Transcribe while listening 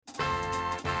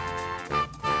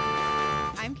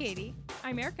Katie.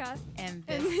 I'm Erica. And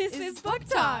And this is Book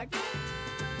Talk.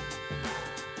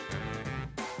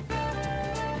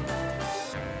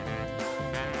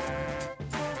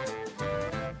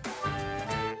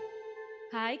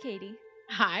 Hi, Katie.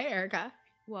 Hi, Erica.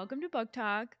 Welcome to Book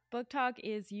Talk. Book Talk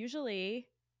is usually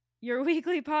your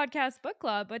weekly podcast book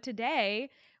club, but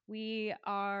today we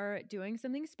are doing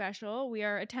something special. We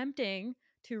are attempting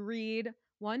to read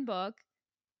one book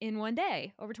in one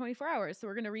day over 24 hours. So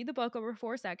we're going to read the book over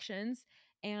 4 sections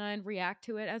and react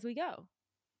to it as we go.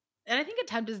 And I think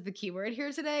attempt is the key word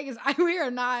here today because we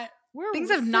are not. We're Things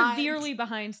have not- severely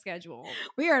behind schedule.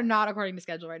 We are not according to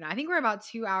schedule right now. I think we're about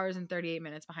 2 hours and 38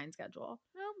 minutes behind schedule.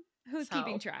 Well, who's So-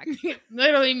 keeping track?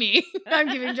 Literally me. I'm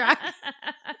keeping track.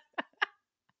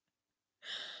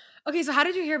 Okay, so how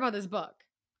did you hear about this book?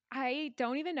 I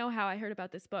don't even know how I heard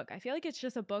about this book. I feel like it's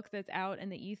just a book that's out in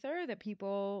the ether that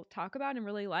people talk about and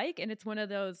really like. And it's one of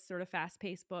those sort of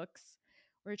fast-paced books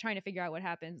where you're trying to figure out what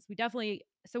happens. We've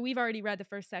already read the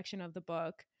first section of the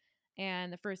book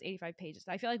and the first 85 pages.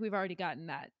 I feel like we've already gotten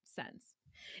that sense.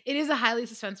 It is a highly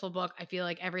suspenseful book. I feel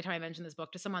like every time I mention this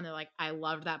book to someone, they're like, I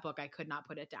loved that book. I could not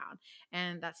put it down.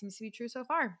 And that seems to be true so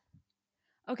far.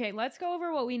 Okay, let's go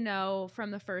over what we know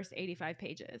from the first 85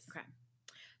 pages. Okay.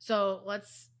 So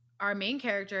our main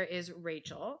character is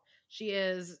Rachel. She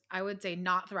is, I would say,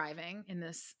 not thriving in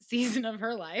this season of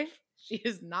her life. She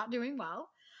is not doing well.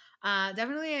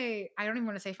 Definitely I don't even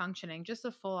want to say functioning, just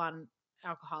a full-on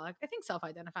alcoholic. I think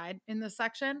self-identified in this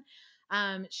section.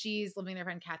 She's living in her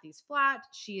friend Kathy's flat.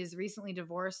 She is recently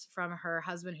divorced from her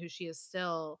husband, who she is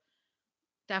still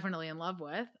definitely in love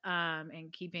with,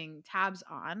 and keeping tabs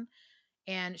on.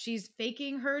 And she's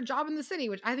faking her job in the city,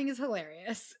 which I think is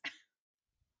hilarious.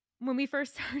 When we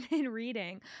first started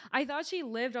reading, I thought she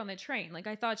lived on the train. Like,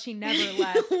 I thought she never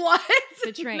left What?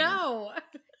 the train. No.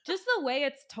 Just the way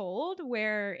it's told,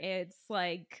 where it's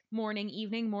like morning,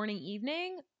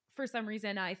 evening. For some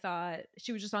reason, I thought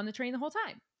she was just on the train the whole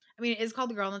time. I mean, it is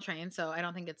called The Girl on the Train, so I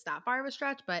don't think it's that far of a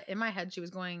stretch. But in my head, she was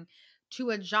going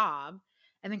to a job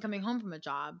and then coming home from a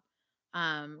job.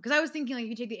 Because I was thinking, like, if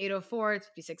you take the 804, it's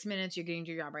 56 minutes. You're getting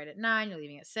to your job right at 9. You're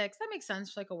leaving at 6. That makes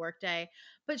sense for like a work day.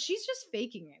 But she's just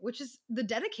faking it, which is the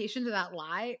dedication to that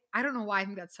lie. I don't know why I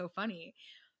think that's so funny.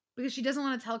 Because she doesn't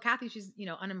want to tell Kathy she's,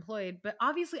 unemployed. But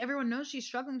obviously everyone knows she's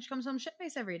struggling. She comes home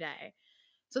shit-faced every day.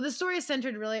 So the story is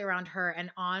centered really around her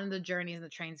and on the journeys and the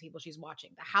trains people she's watching.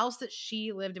 The house that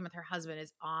she lived in with her husband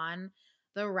is on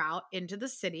the route into the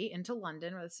city, into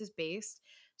London, where this is based.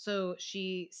 So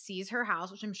she sees her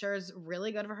house, which I'm sure is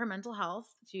really good for her mental health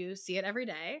to see it every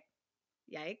day.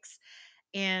 Yikes.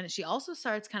 And she also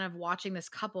starts kind of watching this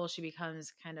couple. She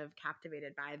becomes kind of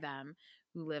captivated by them,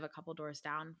 who live a couple doors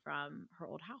down from her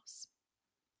old house.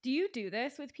 Do you do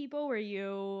this with people where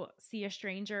you see a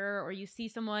stranger or you see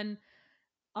someone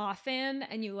often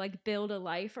and you like build a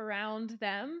life around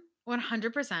them?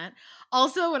 100%.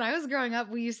 Also, when I was growing up,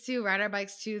 we used to ride our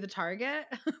bikes to the Target.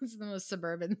 It's the most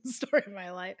suburban story of my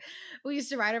life. We used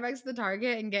to ride our bikes to the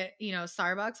Target and get,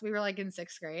 Starbucks. We were like in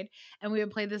 6th grade, and we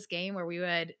would play this game where we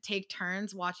would take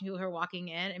turns watching people who are walking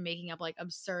in and making up like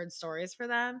absurd stories for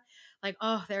them. Like,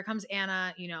 oh, there comes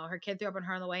Anna, her kid threw up on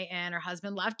her on the way in, her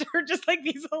husband left her, just like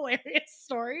these hilarious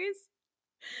stories.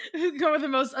 Who go with the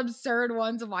most absurd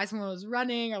ones of why someone was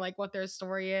running or like what their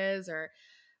story is or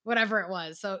whatever it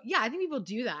was. So yeah, I think people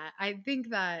do that. I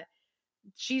think that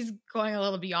she's going a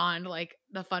little beyond like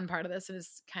the fun part of this and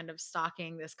is kind of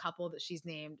stalking this couple that she's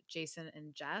named Jason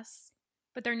and Jess.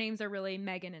 But their names are really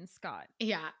Megan and Scott.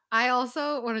 Yeah. I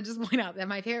also want to just point out that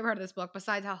my favorite part of this book,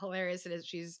 besides how hilarious it is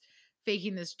she's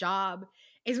faking this job,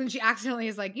 is when she accidentally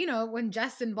is like, when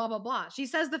Jess and blah, blah, blah. She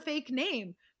says the fake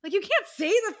name. Like, you can't say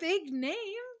the fake name.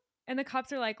 And the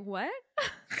cops are like, what?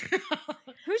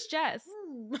 Who's Jess?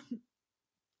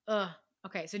 Ugh.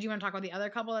 Okay, so do you want to talk about the other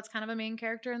couple that's kind of a main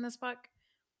character in this book?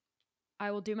 I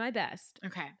will do my best.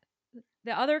 Okay.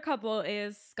 The other couple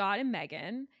is Scott and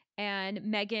Megan. And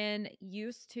Megan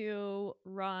used to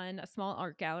run a small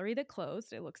art gallery that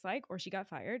closed, it looks like, or she got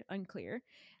fired, unclear.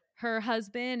 Her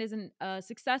husband is a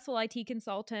successful IT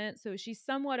consultant, so she's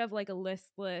somewhat of like a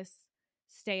listless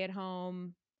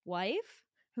stay-at-home wife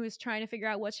who is trying to figure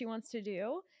out what she wants to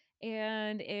do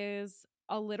and is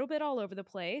a little bit all over the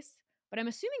place. But I'm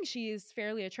assuming she's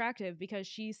fairly attractive because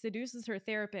she seduces her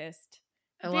therapist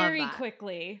very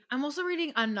quickly. I'm also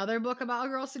reading another book about a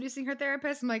girl seducing her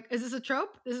therapist. I'm like, is this a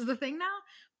trope? This is the thing now?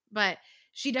 But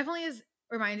she definitely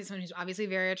reminds me of someone who's obviously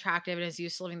very attractive and is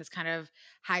used to living this kind of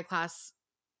high-class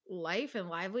life and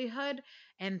livelihood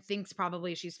and thinks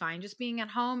probably she's fine just being at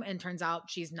home, and turns out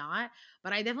she's not.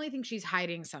 But I definitely think she's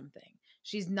hiding something.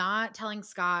 She's not telling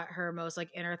Scott her most like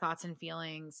inner thoughts and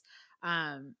feelings.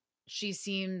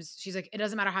 She's like, it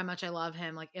doesn't matter how much I love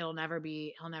him, like he'll never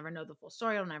know the full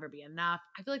story, it'll never be enough.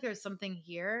 I feel like there's something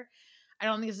here. I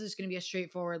don't think this is just going to be a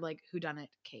straightforward like whodunit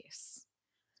case.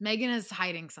 Megan is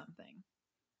hiding something.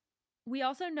 We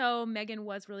also know Megan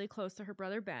was really close to her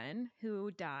brother Ben,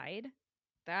 who died.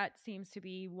 That seems to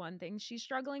be one thing she's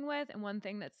struggling with and one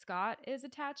thing that Scott is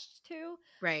attached to.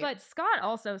 Right. But Scott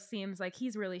also seems like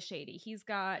he's really shady. He's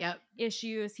got Yep.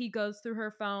 issues. He goes through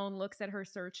her phone, looks at her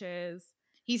searches.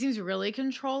 He seems really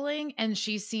controlling, and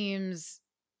she seems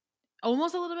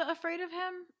almost a little bit afraid of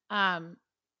him.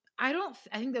 I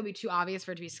think that would be too obvious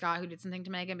for it to be Scott who did something to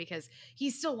Megan, because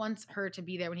he still wants her to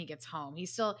be there when he gets home. He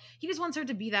just wants her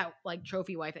to be that like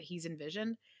trophy wife that he's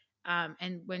envisioned.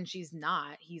 And when she's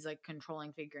not, he's like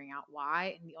controlling, figuring out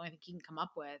why. And the only thing he can come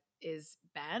up with is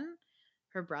Ben,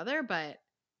 her brother. But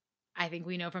I think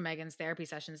we know from Megan's therapy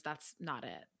sessions that's not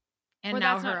it. And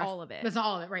now that's not all of it. That's not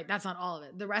all of it, right? That's not all of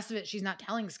it. The rest of it, she's not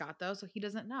telling Scott though, so he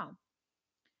doesn't know.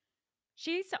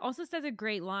 She also says a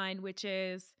great line, which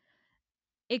is,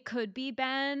 it could be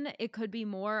Ben, it could be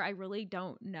more, I really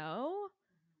don't know,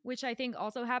 which I think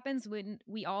also happens when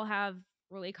we all have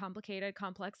really complicated,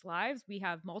 complex lives. We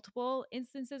have multiple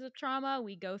instances of trauma.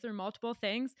 We go through multiple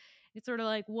things. It's sort of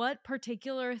like, what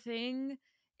particular thing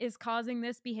is causing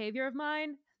this behavior of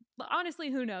mine? But honestly,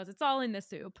 who knows? It's all in the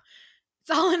soup.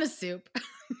 It's all in a soup.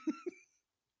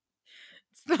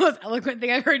 It's the most eloquent thing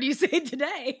I've heard you say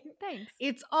today. Thanks.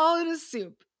 It's all in a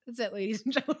soup. That's it, ladies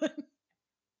and gentlemen.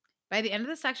 By the end of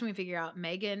the section, we figure out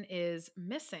Megan is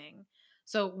missing.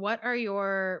 So what are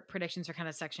your predictions for kind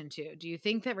of section 2? Do you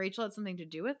think that Rachel had something to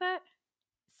do with it?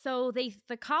 So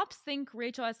the cops think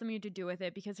Rachel has something to do with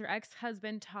it because her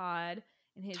ex-husband Todd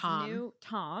and his new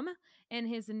Tom and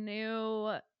his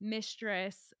new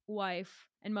mistress, wife,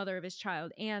 and mother of his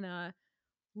child, Anna,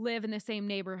 live in the same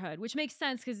neighborhood, which makes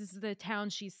sense because this is the town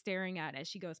she's staring at as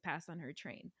she goes past on her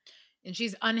train. And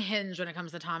she's unhinged when it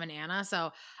comes to Tom and Anna.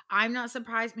 So I'm not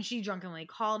surprised. I mean, she drunkenly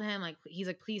called him. Like, he's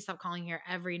like, please stop calling here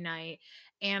every night.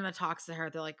 Anna talks to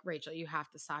her. They're like, Rachel, you have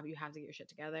to stop. You have to get your shit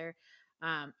together.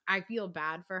 I feel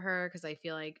bad for her because I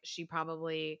feel like she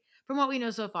probably, from what we know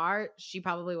so far, she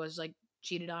probably was like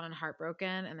cheated on and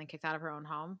heartbroken and then kicked out of her own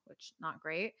home, which not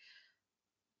great.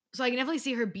 So I can definitely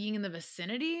see her being in the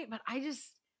vicinity, but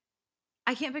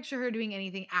I can't picture her doing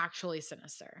anything actually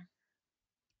sinister.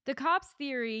 The cops'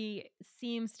 theory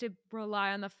seems to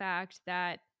rely on the fact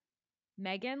that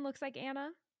Megan looks like Anna.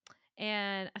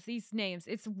 And these names,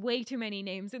 it's way too many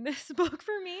names in this book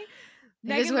for me.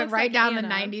 They just went right down the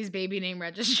 90s baby name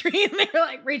registry and they were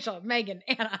like, Rachel, Megan,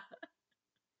 Anna.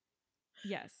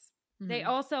 Yes. Mm-hmm. They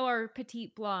also are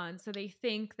petite blonde, so they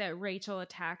think that Rachel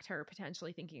attacked her,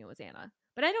 potentially thinking it was Anna.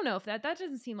 But I don't know if that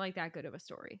doesn't seem like that good of a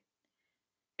story.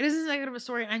 It isn't that good of a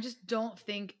story. And I just don't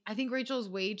think, I think Rachel's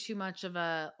way too much of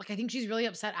a, like, I think she's really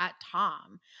upset at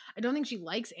Tom. I don't think she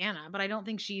likes Anna, but I don't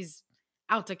think she's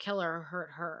out to kill her or hurt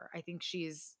her. I think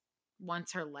she's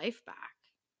wants her life back.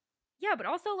 Yeah, but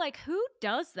also, like, who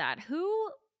does that? Who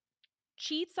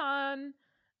cheats on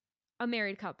a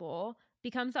married couple,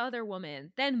 becomes the other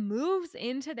woman, then moves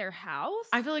into their house?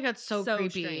 I feel like that's so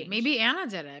creepy. Strange. Maybe Anna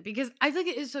did it because I feel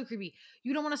like it is so creepy.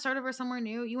 You don't want to start over somewhere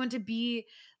new. You want to be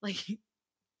like,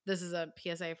 this is a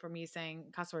PSA for me saying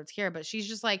cuss words here, but she's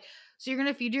just like, so you're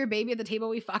going to feed your baby at the table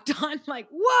we fucked on? Like,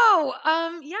 whoa.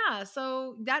 Yeah.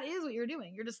 So that is what you're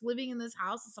doing. You're just living in this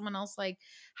house that someone else like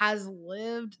has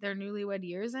lived their newlywed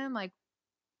years in. Like,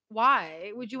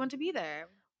 why would you want to be there?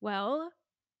 Well,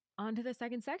 on to the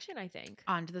second section, I think.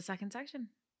 On to the second section.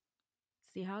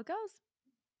 See how it goes.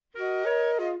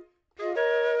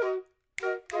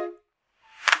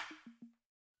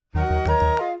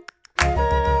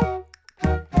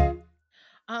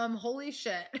 Holy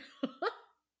shit.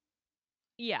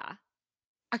 Yeah.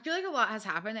 I feel like a lot has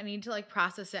happened. I need to like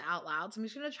process it out loud. So I'm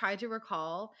just going to try to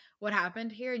recall what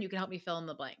happened here and you can help me fill in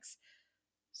the blanks.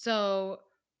 So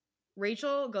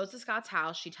Rachel goes to Scott's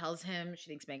house. She tells him she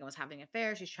thinks Megan was having an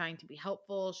affair. She's trying to be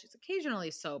helpful. She's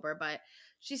occasionally sober, but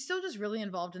she's still just really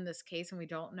involved in this case and we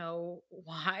don't know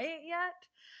why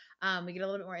yet. We get a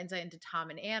little bit more insight into Tom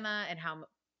and Anna and how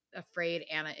afraid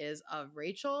Anna is of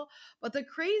Rachel. But the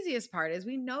craziest part is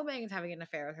we know Megan's having an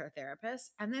affair with her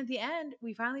therapist. And then at the end,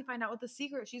 we finally find out what the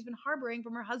secret she's been harboring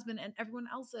from her husband and everyone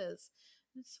else's.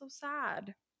 It's so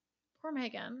sad. Poor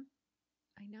Megan.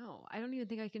 I know. I don't even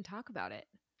think I can talk about it.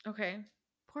 Okay.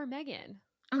 Poor Megan.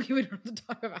 Okay, we don't have to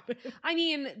talk about it. I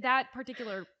mean, that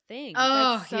particular thing.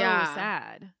 Oh, that's so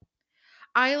sad.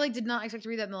 I like did not expect to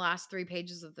read that in the last 3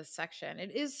 pages of this section.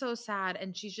 It is so sad.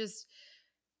 And she's just,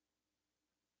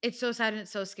 It's so sad and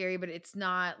it's so scary, but it's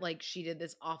not like she did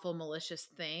this awful malicious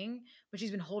thing, but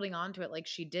she's been holding on to it like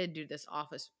she did do this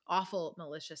awful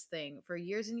malicious thing for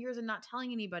years and years and not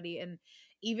telling anybody. And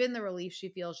even the relief she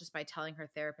feels just by telling her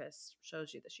therapist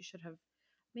shows you that she should have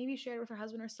maybe shared with her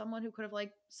husband or someone who could have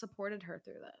like supported her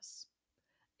through this.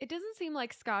 It doesn't seem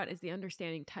like Scott is the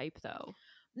understanding type, though.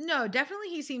 No, definitely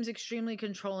he seems extremely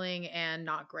controlling and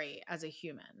not great as a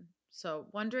human. So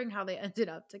wondering how they ended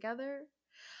up together.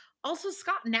 Also,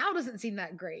 Scott now doesn't seem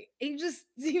that great. He just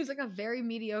seems like a very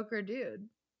mediocre dude.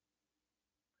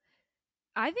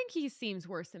 I think he seems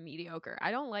worse than mediocre.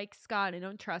 I don't like Scott. I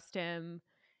don't trust him.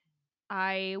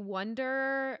 I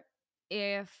wonder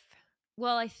if,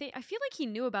 well, I feel like he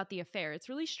knew about the affair. It's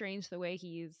really strange the way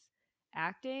he's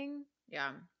acting.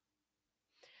 Yeah.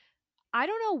 I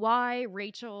don't know why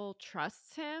Rachel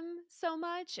trusts him so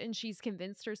much and she's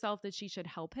convinced herself that she should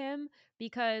help him,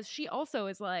 because she also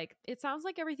is like, it sounds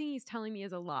like everything he's telling me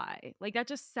is a lie. Like, that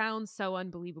just sounds so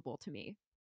unbelievable to me.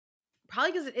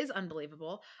 Probably because it is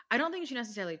unbelievable. I don't think she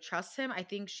necessarily trusts him. I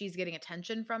think she's getting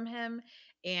attention from him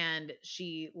and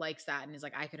she likes that and is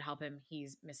like, I could help him.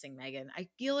 He's missing Megan. I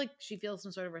feel like she feels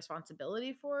some sort of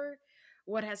responsibility for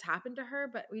what has happened to her,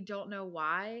 but we don't know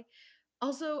why.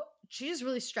 Also, she just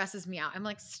really stresses me out. I'm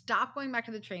like, stop going back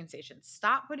to the train station.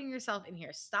 Stop putting yourself in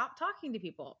here. Stop talking to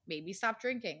people. Maybe stop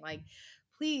drinking. Like,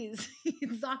 please,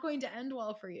 it's not going to end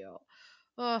well for you.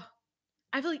 Oh,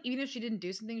 I feel like even if she didn't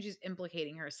do something, she's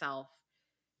implicating herself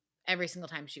every single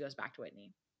time she goes back to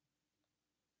Whitney.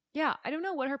 Yeah, I don't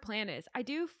know what her plan is. I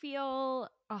do feel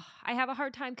I have a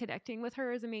hard time connecting with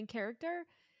her as a main character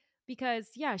because,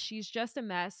 yeah, she's just a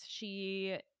mess.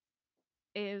 She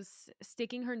is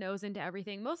sticking her nose into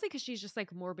everything, mostly because she's just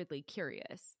like morbidly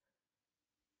curious.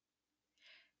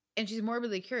 And she's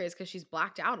morbidly curious because she's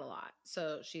blacked out a lot.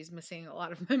 So she's missing a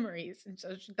lot of memories. And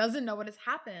so she doesn't know what has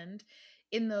happened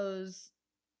in those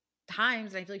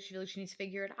times. And I feel like she needs to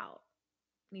figure it out,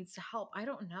 needs to help. I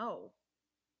don't know.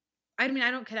 I mean,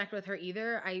 I don't connect with her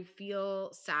either. I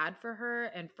feel sad for her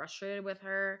and frustrated with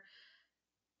her.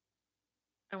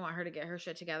 I want her to get her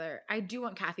shit together. I do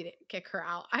want Kathy to kick her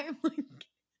out. I'm like,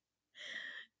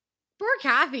 poor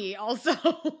Kathy, also.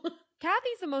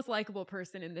 Kathy's the most likable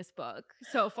person in this book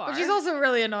so far. But she's also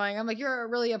really annoying. I'm like, you're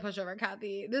really a pushover,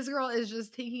 Kathy. This girl is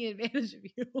just taking advantage of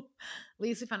you. At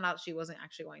least we found out she wasn't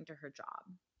actually going to her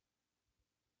job.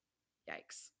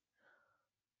 Yikes.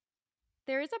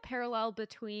 There is a parallel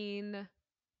between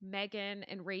Megan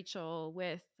and Rachel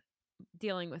with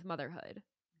dealing with motherhood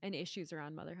and issues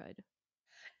around motherhood.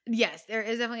 Yes, there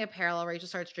is definitely a parallel. Rachel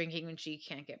starts drinking when she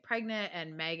can't get pregnant,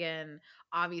 and Megan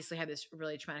obviously had this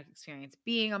really traumatic experience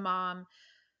being a mom.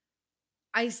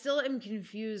 I still am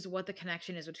confused what the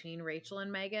connection is between Rachel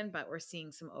and Megan, but we're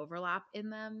seeing some overlap in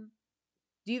them.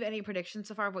 Do you have any predictions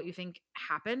so far of what you think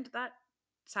happened that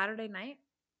Saturday night?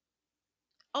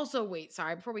 Also, wait,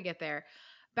 sorry, before we get there,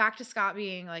 back to Scott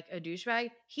being like a douchebag.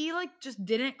 He like just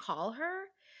didn't call her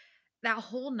that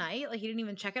whole night. Like he didn't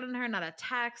even check in on her, not a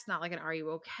text, not like an are you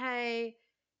okay?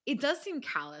 It does seem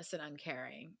callous and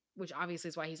uncaring, which obviously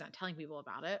is why he's not telling people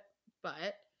about it.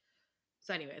 But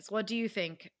so anyways, what do you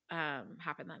think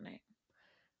happened that night?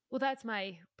 Well, that's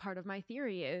my part of my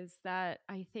theory is that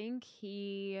I think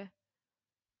he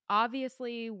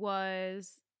obviously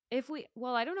was, I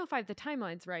don't know if I have the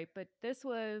timelines right, but this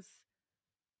was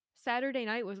Saturday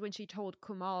night was when she told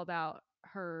Kumal about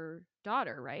her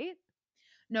daughter, right?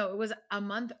 No, it was a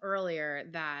month earlier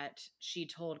that she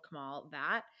told Kamal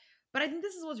that. But I think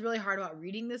this is what's really hard about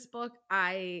reading this book.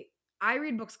 I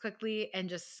read books quickly and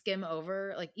just skim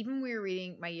over. Like even when we were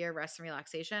reading My Year of Rest and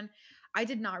Relaxation, I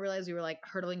did not realize we were like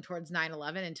hurtling towards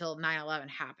 9/11 until 9/11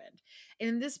 happened. And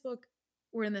in this book,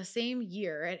 we're in the same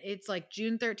year and it's like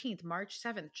June 13th, March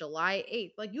 7th, July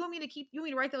 8th. Like you want me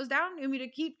to write those down? You want me to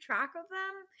keep track of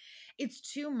them? It's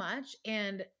too much.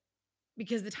 And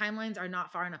because the timelines are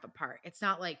not far enough apart. It's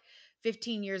not like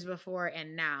 15 years before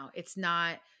and now. It's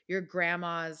not your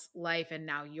grandma's life and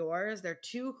now yours. They're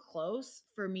too close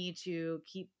for me to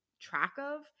keep track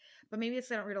of. But maybe it's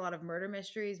I don't read a lot of murder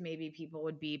mysteries. Maybe people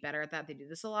would be better at that. They do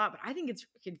this a lot, but I think it's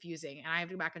confusing. And I have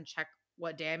to go back and check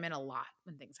what day I'm in a lot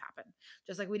when things happen.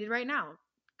 Just like we did right now.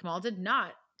 Kamal did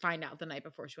not find out the night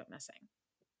before she went missing.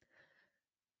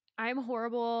 I'm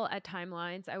horrible at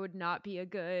timelines. I would not be a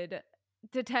good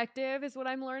detective, is what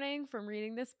I'm learning from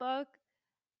reading this book.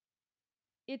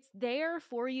 It's there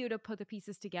for you to put the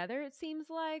pieces together, it seems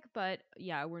like, but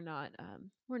yeah, we're not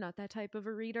that type of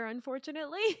a reader,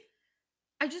 unfortunately.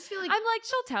 I just feel like I'm like,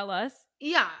 she'll tell us.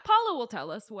 yeah. Paula will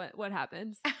tell us what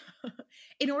happens.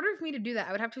 in order for me to do that,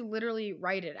 I would have to literally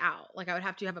write it out. Like I would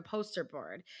have to have a poster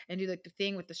board and do like the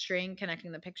thing with the string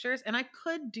connecting the pictures. And I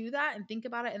could do that and think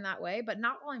about it in that way, but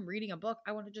not while I'm reading a book.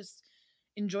 I want to just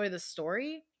enjoy the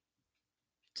story.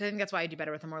 So I think that's why I do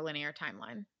better with a more linear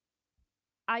timeline.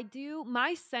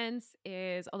 My sense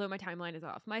is, although my timeline is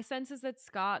off, my sense is that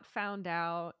Scott found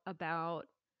out about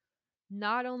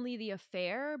not only the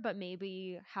affair, but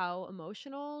maybe how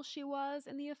emotional she was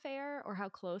in the affair or how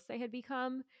close they had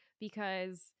become,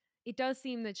 because it does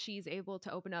seem that she's able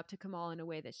to open up to Kamal in a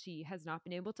way that she has not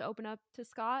been able to open up to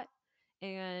Scott.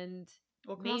 And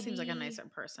Well, Kamal seems like a nicer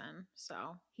person,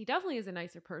 so he definitely is a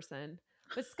nicer person.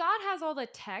 But Scott has all the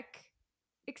tech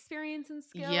experience and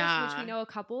skills, which yeah. we know a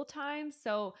couple of times.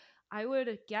 So I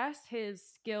would guess his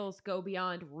skills go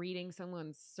beyond reading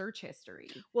someone's search history.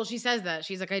 Well, she says that.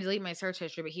 She's like, I delete my search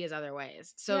history, but he has other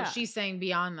ways. So Yeah. she's saying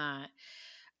beyond that.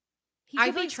 He I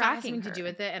could feel be like Scott has tracking something to do her.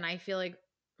 with it, and I feel like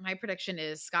my prediction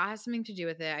is Scott has something to do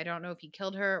with it. I don't know if he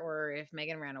killed her or if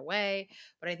Megan ran away,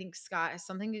 but I think Scott has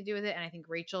something to do with it, and I think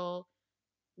Rachel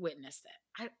witnessed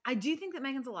it. I do think that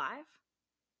Megan's alive.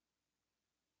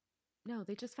 No,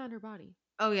 they just found her body.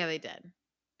 Oh yeah, they did.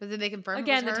 But did they confirm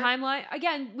Again, it was the her? timeline.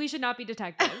 Again, we should not be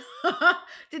detectives.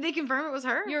 Did they confirm it was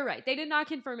her? You're right. They did not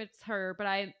confirm it's her, but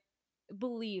I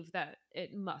believe that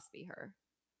it must be her.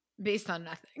 Based on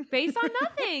nothing. Based on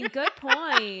nothing. Good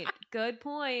point. Good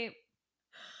point.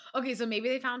 Okay, so maybe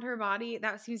they found her body.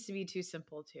 That seems to be too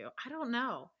simple too. I don't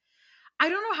know. I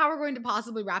don't know how we're going to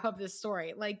possibly wrap up this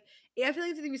story. Like, I feel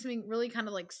like it's going to be something really kind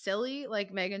of like silly,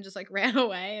 like Megan just like ran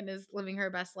away and is living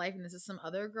her best life. And this is some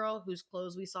other girl whose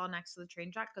clothes we saw next to the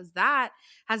train track, because that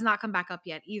has not come back up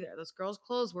yet either. Those girls'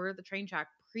 clothes were at the train track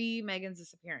pre Megan's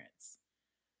disappearance.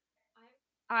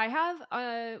 I have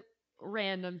a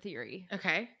random theory.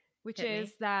 Okay. Which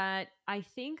is that I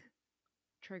think,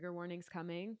 trigger warnings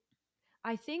coming,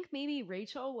 I think maybe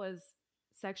Rachel was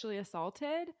sexually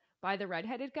assaulted by the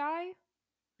redheaded guy.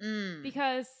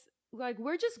 Because like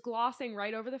we're just glossing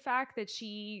right over the fact that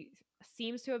she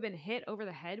seems to have been hit over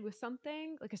the head with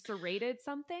something, like a serrated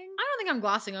something. I don't think I'm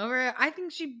glossing over it. I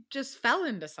think she just fell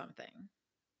into something.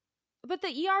 But the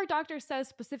ER doctor says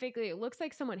specifically it looks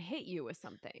like someone hit you with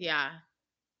something. Yeah.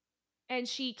 And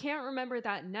she can't remember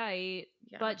that night,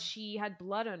 but she had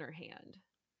blood on her hand.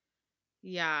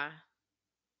 Yeah.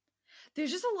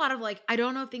 There's just a lot of like, I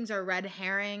don't know if things are red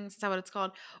herrings, is that what it's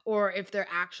called? Or if they're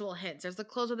actual hints. There's the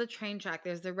close of the train track.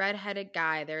 There's the red-headed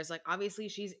guy. There's like, obviously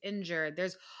she's injured.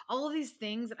 There's all of these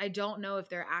things that I don't know if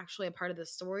they're actually a part of the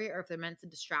story or if they're meant to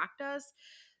distract us.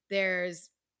 There's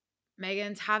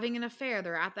Megan's having an affair.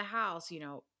 They're at the house, you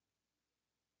know.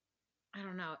 I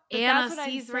don't know. But Anna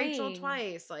sees Rachel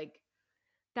twice. Like,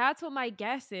 that's what my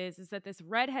guess is that this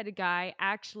redheaded guy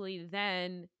actually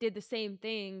then did the same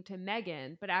thing to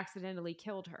Megan, but accidentally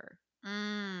killed her.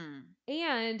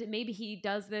 And maybe he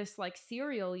does this like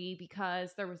serially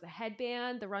because there was the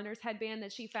headband, the runner's headband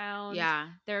that she found. Yeah.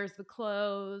 There's the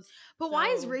clothes. But why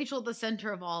is Rachel at the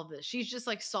center of all of this? She's just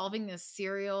like solving this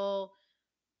serial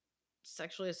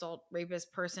sexually assault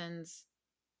rapist person's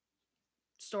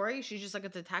story. She's just like a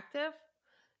detective.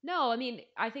 No, I mean,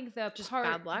 I think the just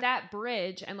part, that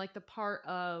bridge and like the part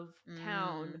of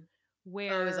town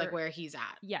where is like where he's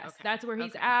at. Yes, okay. That's where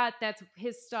he's at. That's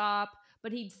his stop.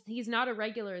 But he's not a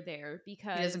regular there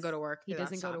because he doesn't go to work. He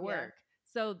doesn't go to work.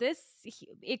 So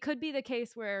it could be the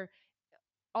case where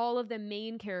all of the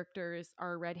main characters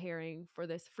are red herring for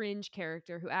this fringe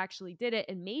character who actually did it,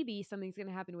 and maybe something's going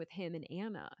to happen with him and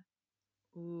Anna.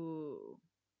 Ooh.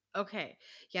 Okay.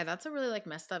 Yeah, that's a really like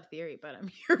messed up theory, but I'm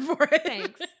here for it.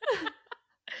 Thanks.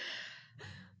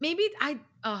 Maybe I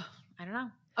don't know.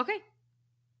 Okay.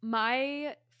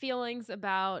 My feelings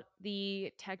about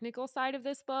the technical side of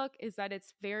this book is that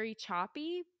it's very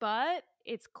choppy, but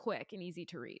it's quick and easy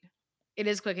to read. It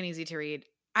is quick and easy to read.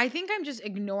 I think I'm just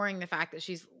ignoring the fact that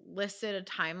she's listed a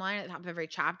timeline at the top of every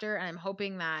chapter, and I'm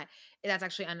hoping that that's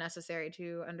actually unnecessary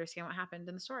to understand what happened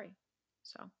in the story.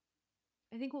 So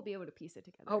I think we'll be able to piece it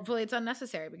together. Hopefully it's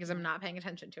unnecessary because I'm not paying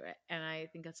attention to it, and I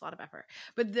think it's a lot of effort.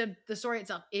 But the story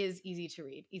itself is easy to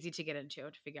read, easy to get into,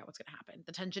 to figure out what's going to happen.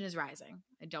 The tension is rising.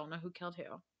 I don't know who killed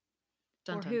who.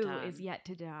 Or who is yet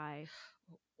to die.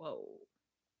 Whoa.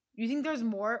 You think there's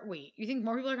more? Wait, you think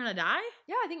more people are going to die?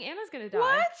 Yeah, I think Anna's going to die.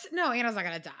 What? No, Anna's not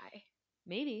going to die.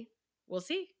 Maybe. We'll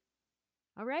see.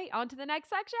 All right, on to the next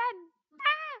section.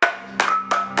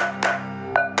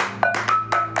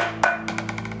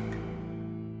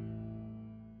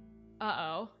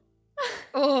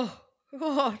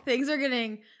 Oh, things are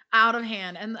getting out of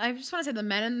hand. And I just want to say the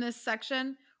men in this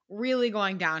section really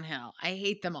going downhill. I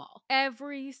hate them all.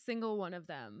 Every single one of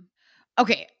them.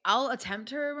 Okay, I'll attempt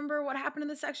to remember what happened in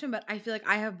this section, but I feel like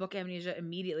I have book amnesia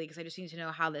immediately because I just need to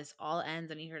know how this all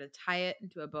ends. I need her to tie it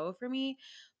into a bow for me.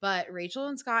 But Rachel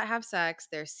and Scott have sex.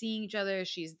 They're seeing each other.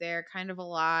 She's there kind of a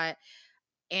lot.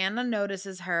 Anna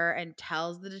notices her and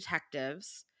tells the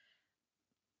detectives.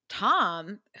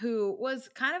 Tom, who was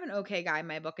kind of an okay guy in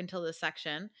my book until this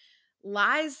section,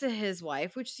 lies to his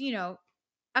wife, which, a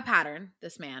pattern,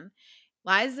 this man.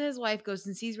 Lies to his wife, goes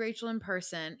and sees Rachel in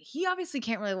person. He obviously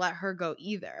can't really let her go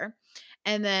either.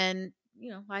 And then,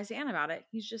 lies to Anne about it.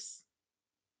 He's just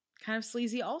kind of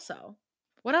sleazy also.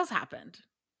 What else happened?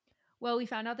 Well, we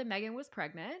found out that Megan was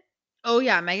pregnant, Oh,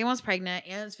 yeah. Megan was pregnant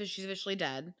and she's officially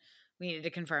dead. We needed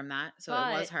to confirm that. So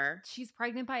it was but her. she's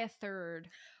pregnant by a third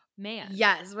man.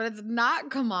 Yes, but it's not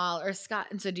Kamal or Scott.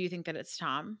 And so do you think that it's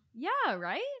Tom? Yeah,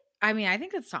 right? I mean, I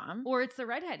think it's Tom. Or it's the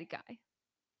redheaded guy.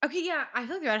 Okay, yeah. I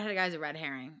feel like the redheaded guy's a red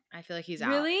herring. I feel like he's out.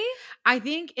 Really? I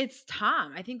think it's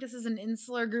Tom. I think this is an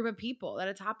insular group of people that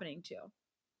it's happening to.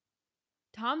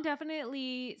 Tom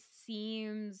definitely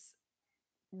seems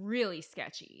really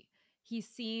sketchy. He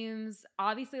seems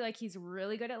obviously like he's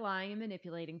really good at lying and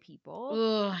manipulating people.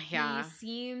 Oh, yeah. He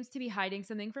seems to be hiding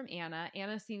something from Anna.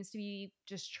 Anna seems to be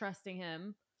just trusting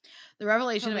him. The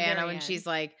revelation Till of the Anna very when end. she's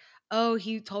like, oh,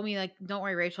 he told me, like, don't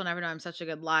worry, Rachel will never know I'm such a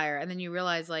good liar. And then you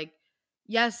realize, like,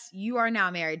 yes, you are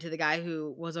now married to the guy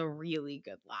who was a really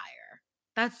good liar.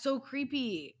 That's so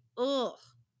creepy. Ugh.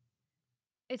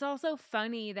 It's also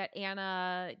funny that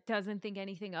Anna doesn't think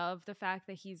anything of the fact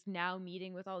that he's now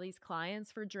meeting with all these clients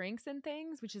for drinks and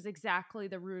things, which is exactly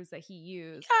the ruse that he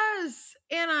used. Yes,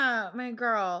 Anna, my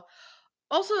girl.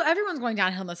 Also, everyone's going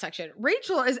downhill in this section.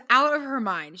 Rachel is out of her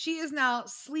mind. She is now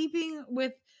sleeping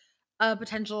with a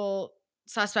potential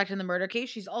suspect in the murder case.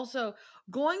 She's also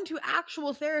going to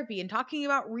actual therapy and talking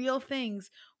about real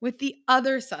things with the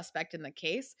other suspect in the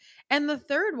case. And the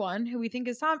third one, who we think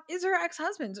is Tom, is her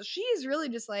ex-husband. So she's really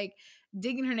just like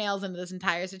digging her nails into this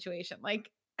entire situation. Like,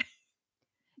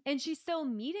 And she's still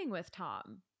meeting with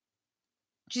Tom.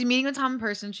 she's meeting with Tom in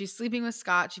person. She's sleeping with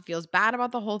Scott. She feels bad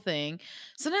about the whole thing.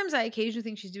 Sometimes I occasionally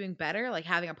think she's doing better, like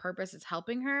having a purpose is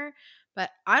helping her. But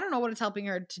I don't know what it's helping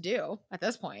her to do at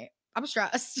this point. I'm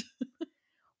stressed.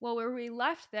 Well, where we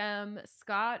left them,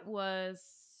 Scott was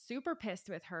super pissed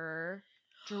with her,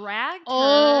 dragged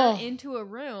her into a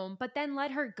room, but then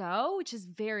let her go, which is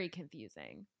very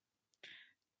confusing.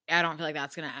 I don't feel like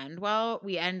that's going to end well.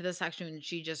 We end the section and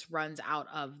she just runs out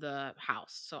of the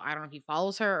house. So I don't know if he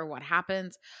follows her or what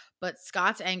happens, but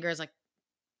Scott's anger is like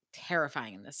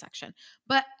terrifying in this section.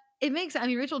 But it makes, I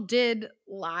mean, Rachel did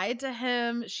lie to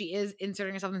him. She is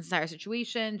inserting herself in this entire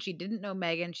situation. She didn't know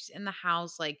Megan. She's in the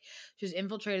house. Like, she's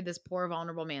infiltrated this poor,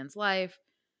 vulnerable man's life.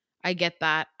 I get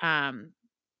that.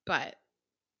 But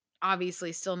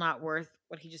obviously still not worth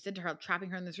what he just did to her, trapping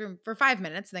her in this room for 5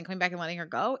 minutes and then coming back and letting her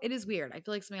go. It is weird. I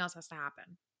feel like something else has to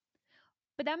happen.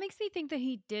 But that makes me think that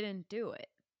he didn't do it,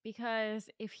 because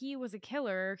if he was a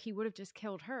killer, he would have just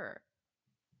killed her.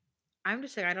 I'm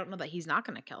just saying I don't know that he's not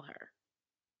going to kill her.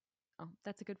 Oh,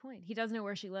 that's a good point. He doesn't know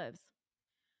where she lives.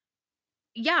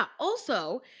 Yeah.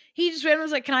 Also, he just randomly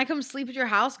was like, "Can I come sleep at your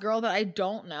house, girl that I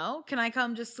don't know? Can I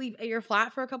come just sleep at your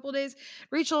flat for a couple of days?"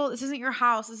 Rachel, this isn't your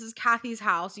house. This is Kathy's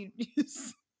house.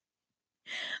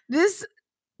 This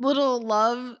little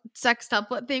love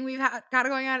sextuplet thing we've got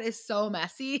going on is so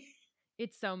messy.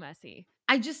 It's so messy.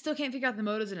 I just still can't figure out the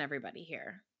motives in everybody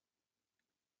here.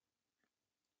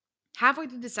 Halfway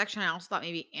through this section, I also thought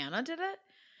maybe Anna did it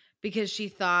because she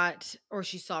thought, or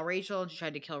she saw Rachel and she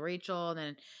tried to kill Rachel, and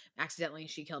then accidentally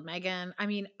she killed Megan. I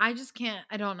mean, I just can't,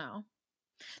 I don't know.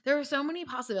 There are so many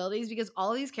possibilities because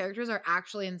all these characters are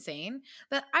actually insane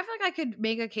that I feel like I could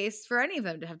make a case for any of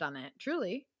them to have done it,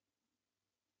 truly.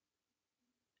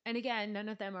 And again, none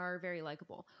of them are very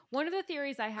likable. One of the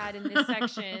theories I had in this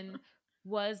section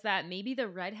was that maybe the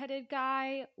redheaded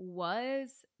guy was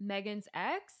Megan's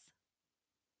ex,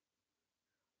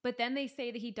 but then they say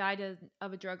that he died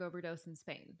of a drug overdose in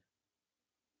Spain.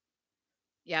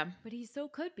 Yeah. But he still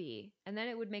could be. And then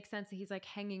it would make sense that he's like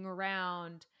hanging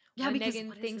around. Yeah, because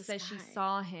Megan thinks that she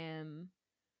saw him.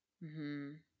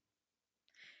 Mm-hmm.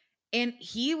 And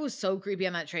he was so creepy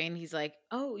on that train. He's like,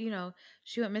 "Oh,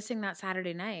 she went missing that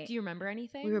Saturday night. Do you remember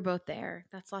anything? We were both there.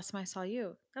 That's the last time I saw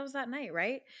you. That was that night,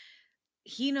 right?"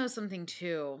 He knows something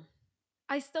too.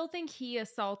 I still think he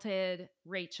assaulted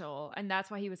Rachel, and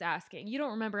that's why he was asking. You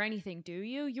don't remember anything, do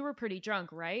you? You were pretty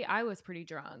drunk, right? I was pretty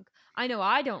drunk. I know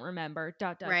I don't remember. ...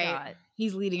 Right.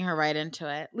 He's leading her right into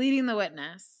it. Leading the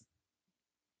witness.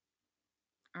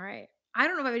 All right. I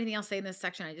don't know if I have anything else to say in this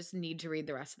section. I just need to read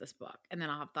the rest of this book, and then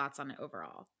I'll have thoughts on it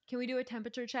overall. Can we do a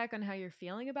temperature check on how you're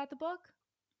feeling about the book?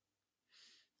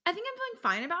 I think I'm feeling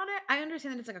fine about it. I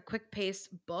understand that it's like a quick paced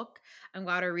book. I'm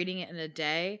glad we're reading it in a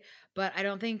day, but I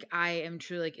don't think I am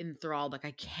truly like enthralled. Like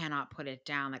I cannot put it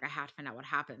down. Like I have to find out what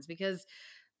happens because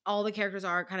all the characters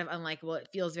are kind of unlikable. It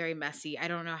feels very messy. I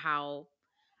don't know how.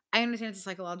 I understand it's a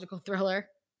psychological thriller,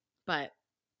 but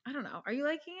I don't know. Are you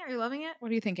liking it? Are you loving it? What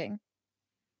are you thinking?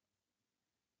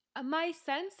 My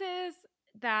sense is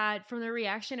that from the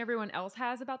reaction everyone else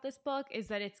has about this book is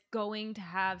that it's going to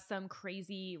have some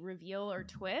crazy reveal or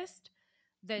twist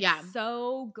that's Yeah,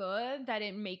 so good that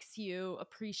it makes you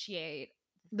appreciate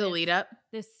the lead up.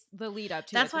 the lead up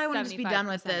to That's it, the why I want to just be done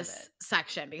with 75% of this it.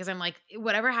 section because I'm like,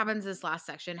 whatever happens this last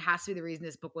section has to be the reason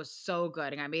this book was so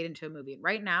good and I made it into a movie. And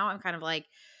right now, I'm kind of like,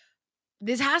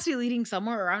 this has to be leading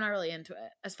somewhere, or I'm not really into it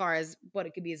as far as what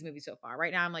it could be as a movie so far.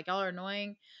 Right now, I'm like, y'all are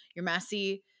annoying. You're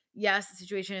messy. Yes, the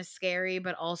situation is scary,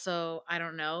 but also I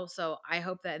don't know. So I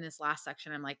hope that in this last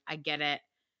section, I'm like, I get it.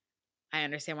 I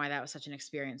understand why that was such an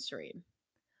experience to read.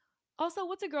 Also,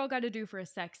 what's a girl got to do for a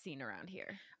sex scene around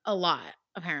here? A lot,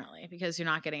 apparently, because you're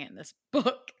not getting it in this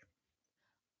book.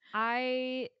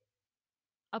 I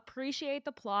appreciate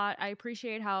the plot. I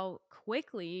appreciate how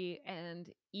quickly and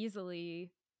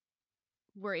easily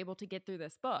we're able to get through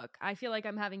this book. I feel like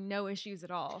I'm having no issues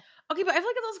at all. Okay, but I feel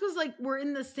like it's also because like we're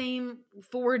in the same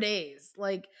 4 days.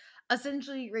 Like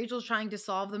essentially, Rachel's trying to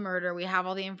solve the murder. We have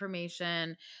all the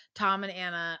information. Tom and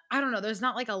Anna. I don't know. There's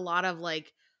not like a lot of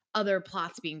like other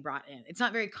plots being brought in. It's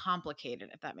not very complicated,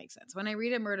 if that makes sense. When I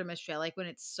read a murder mystery, I like when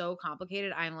it's so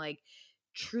complicated. I'm like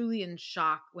truly in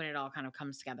shock when it all kind of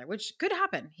comes together, which could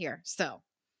happen here still.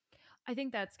 I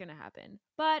think that's going to happen.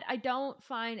 But I don't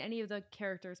find any of the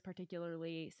characters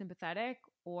particularly sympathetic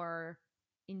or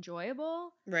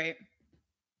enjoyable. Right.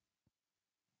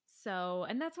 So,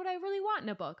 and that's what I really want in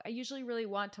a book. I usually really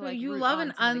want to But like you root love on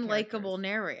an some of the unlikable characters.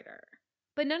 narrator.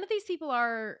 But none of these people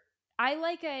are I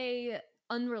like a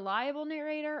unreliable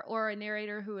narrator or a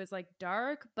narrator who is like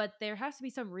dark, but there has to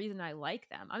be some reason I like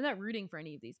them. I'm not rooting for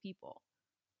any of these people.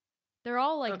 They're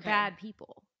all like Okay. bad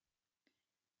people.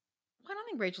 Well, I don't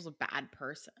think Rachel's a bad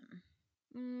person.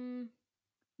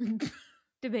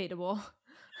 Debatable.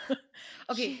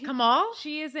 Okay, Kamal?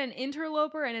 She is an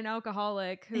interloper and an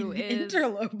alcoholic who is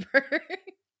interloper.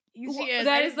 She is.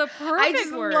 That is the perfect I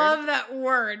just word. love that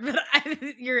word, but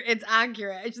it's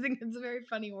accurate. I just think it's a very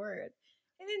funny word.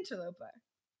 An interloper.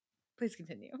 Please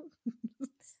continue.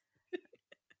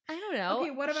 I don't know. Okay,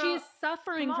 what about she's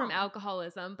suffering from Kamal?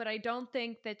 alcoholism, but I don't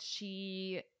think that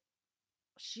she's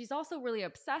also really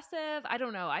obsessive. I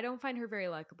don't know. I don't find her very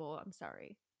likable. I'm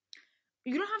sorry.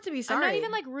 You don't have to be sorry. I'm not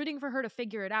even like rooting for her to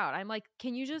figure it out. I'm like,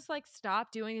 can you just like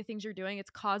stop doing the things you're doing?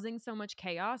 It's causing so much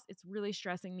chaos. It's really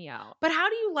stressing me out. But how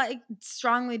do you like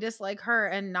strongly dislike her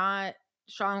and not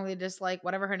strongly dislike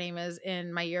whatever her name is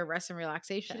in My Year of Rest and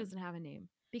Relaxation? She doesn't have a name.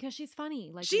 Because she's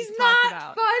funny. Like she's not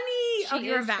about. Funny. She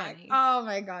you're is back. funny. Oh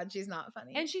my god, she's not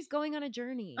funny. And she's going on a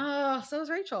journey. Oh, so is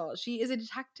Rachel. She is a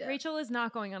detective. Rachel is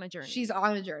not going on a journey. She's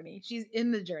on a journey. She's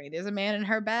in the journey. There's a man in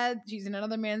her bed. She's in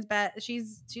another man's bed.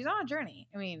 She's on a journey.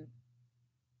 I mean,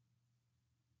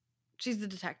 she's the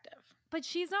detective. But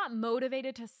she's not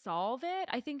motivated to solve it.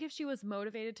 I think if she was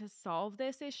motivated to solve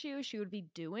this issue, she would be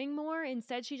doing more.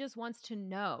 Instead, she just wants to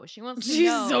know. She wants to know.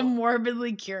 She's so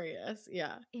morbidly curious.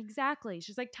 Yeah. Exactly.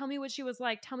 She's like, tell me what she was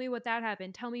like. Tell me what that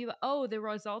happened. Tell me, the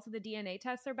results of the DNA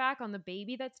tests are back on the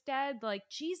baby that's dead. Like,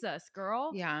 Jesus,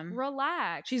 girl. Yeah.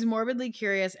 Relax. She's morbidly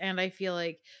curious, and I feel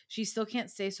like she still can't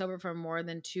stay sober for more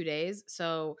than 2 days.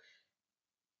 So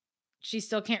she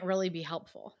still can't really be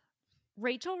helpful.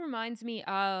 Rachel reminds me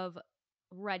of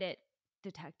Reddit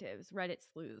detectives, Reddit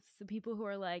sleuths, the people who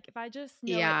are like, if I just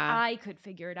know it, I could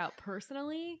figure it out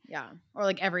personally. Yeah. Or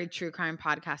like every true crime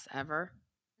podcast ever.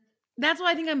 That's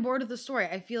why I think I'm bored with the story.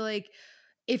 I feel like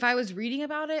if I was reading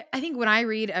about it, I think when I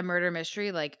read a murder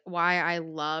mystery, like why I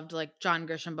loved like John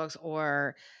Grisham books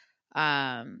or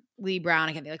Lee Brown,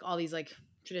 I can't think like all these like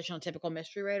traditional typical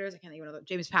mystery writers. I can't think of another,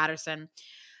 James Patterson.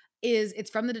 It's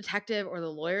from the detective or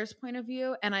the lawyer's point of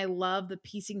view. And I love the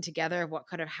piecing together of what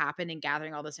could have happened and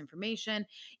gathering all this information.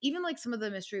 Even like some of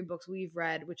the mystery books we've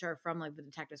read, which are from like the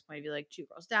detective's point of view, like Two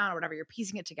Girls Down or whatever, you're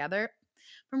piecing it together.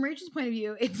 From Rachel's point of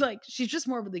view, it's like she's just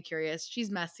morbidly curious.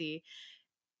 She's messy.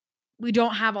 We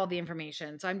don't have all the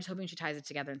information. So I'm just hoping she ties it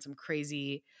together in some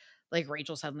crazy, like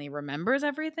Rachel suddenly remembers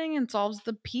everything and solves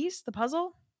the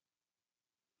puzzle.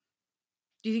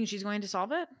 Do you think she's going to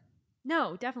solve it?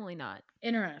 No, definitely not.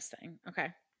 Interesting. Okay.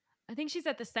 I think she's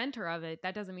at the center of it.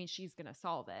 That doesn't mean she's going to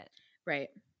solve it. Right.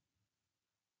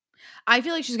 I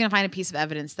feel like she's going to find a piece of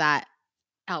evidence that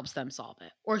helps them solve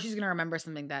it. Or she's going to remember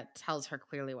something that tells her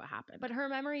clearly what happened. But her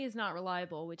memory is not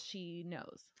reliable, which she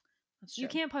knows. That's true. You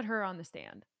can't put her on the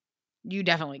stand. You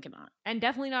definitely cannot. And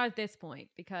definitely not at this point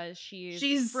because she's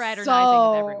She's fraternizing with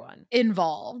so everyone.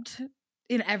 involved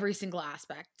in every single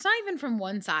aspect. It's not even from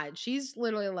one side. She's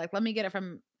literally like, let me get it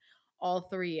from all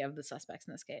three of the suspects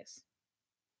in this case.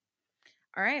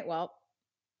 All right, well,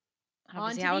 I have to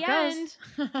On see to how the it goes.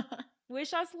 end.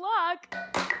 Wish us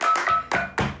luck.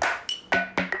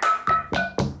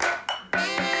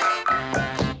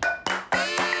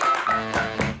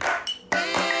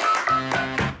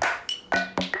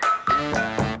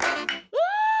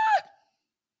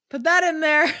 Put that in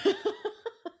there.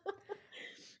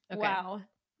 Okay. Wow.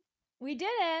 We did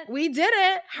it. We did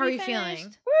it. How are We you feeling?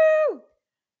 finished. Woo!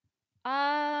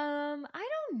 I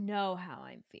don't know how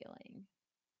I'm feeling.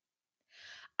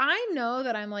 I know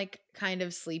that I'm like kind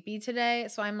of sleepy today.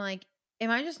 So I'm like,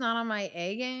 am I just not on my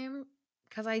A game?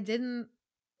 Because I didn't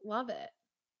love it.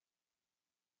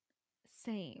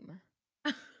 Same.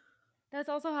 That's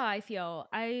also how I feel.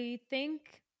 I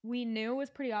think we knew it was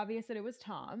pretty obvious that it was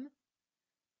Tom.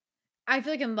 I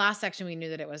feel like in the last section we knew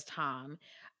that it was Tom.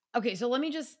 Okay, so let me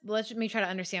try to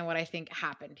understand what I think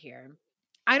happened here.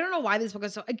 I don't know why this book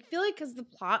is so I feel like because the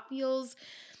plot feels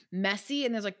messy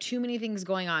and there's like too many things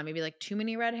going on, maybe like too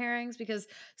many red herrings because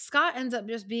Scott ends up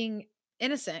just being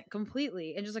innocent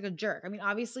completely and just like a jerk. I mean,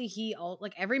 obviously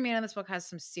like every man in this book has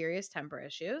some serious temper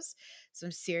issues, some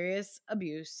serious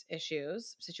abuse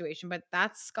issues situation, but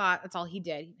that's Scott. That's all he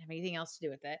did. He didn't have anything else to do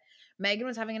with it. Megan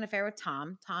was having an affair with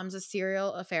Tom. Tom's a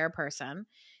serial affair person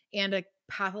and a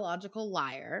pathological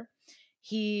liar.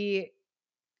 He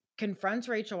confronts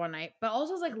Rachel one night, but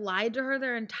also has like lied to her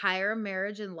their entire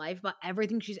marriage and life about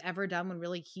everything she's ever done when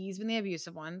really he's been the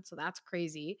abusive one. So that's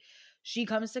crazy. She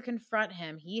comes to confront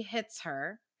him. He hits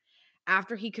her.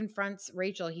 After he confronts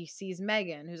Rachel, he sees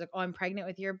Megan, who's like, "Oh, I'm pregnant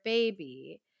with your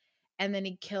baby." And then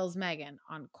he kills Megan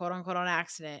on quote unquote on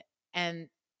accident. And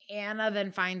Anna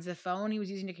then finds the phone he was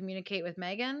using to communicate with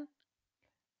Megan.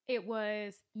 It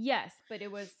was, yes, but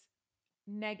it was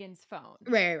Megan's phone.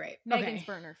 Right. Megan's Okay.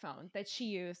 burner phone that she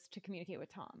used to communicate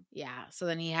with Tom. Yeah. So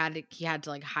then he had to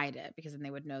like hide it because then they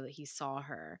would know that he saw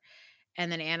her.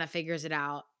 And then Anna figures it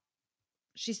out.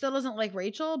 She still doesn't like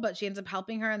Rachel, but she ends up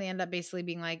helping her, and they end up basically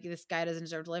being like, this guy doesn't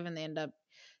deserve to live, and they end up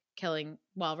killing,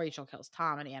 well, Rachel kills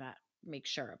Tom, and Anna makes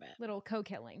sure of it. Little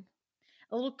co-killing.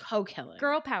 A little co-killing.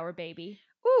 Girl power, baby.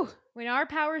 Ooh. When our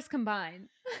powers combine.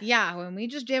 Yeah, when we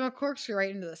just jam a corkscrew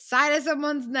right into the side of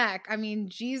someone's neck. I mean,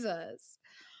 Jesus.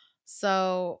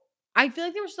 So I feel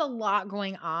like there was just a lot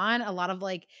going on. A lot of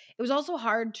like, it was also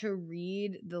hard to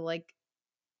read the like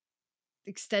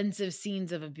extensive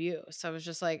scenes of abuse. So I was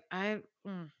just like, I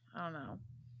don't know.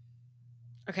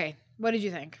 Okay, what did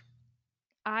you think?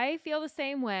 I feel the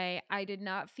same way. I did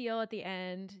not feel at the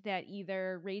end that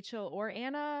either Rachel or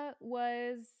Anna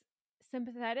was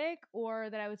sympathetic or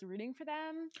that I was rooting for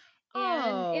them.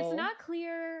 And it's not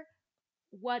clear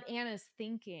what Anna's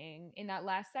thinking in that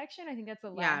last section. I think that's the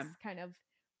last kind of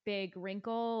big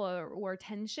wrinkle or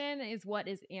tension is what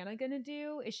is Anna going to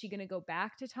do? Is she going to go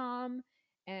back to Tom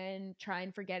and try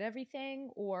and forget everything?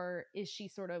 Or is she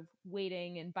sort of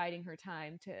waiting and biding her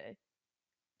time to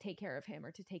take care of him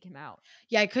or to take him out?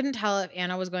 Yeah, I couldn't tell if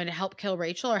Anna was going to help kill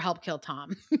Rachel or help kill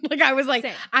Tom. Like I was like,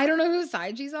 Same. I don't know whose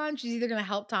side she's on. She's either going to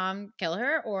help Tom kill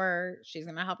her or she's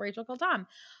going to help Rachel kill Tom.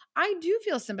 I do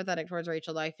feel sympathetic towards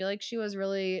Rachel though. I feel like she was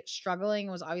really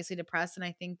struggling, was obviously depressed, and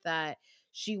I think that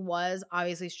she was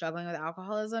obviously struggling with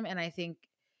alcoholism, and I think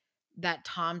that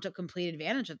Tom took complete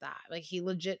advantage of that. Like he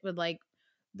legit would like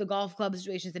the golf club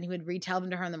situations, and he would retell them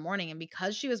to her in the morning. And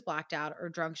because she was blacked out or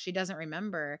drunk, she doesn't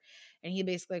remember. And he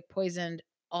basically like poisoned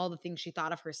all the things she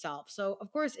thought of herself. So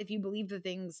of course, if you believe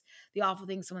the awful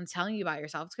things someone's telling you about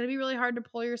yourself, it's going to be really hard to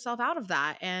pull yourself out of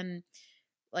that and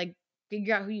like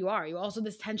figure out who you are. You also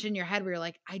this tension in your head where you're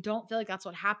like, I don't feel like that's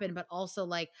what happened, but also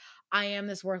like I am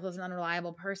this worthless and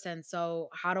unreliable person. So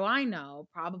how do I know?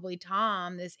 Probably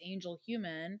Tom, this angel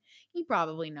human, he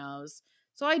probably knows.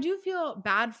 So I do feel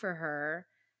bad for her.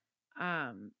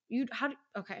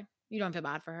 Okay, you don't feel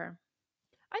bad for her,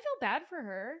 I feel bad for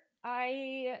her.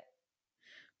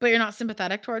 but you're not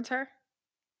sympathetic towards her.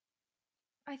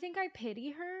 I think I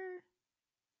pity her.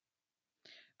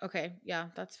 Okay, yeah,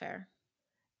 that's fair.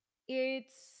 It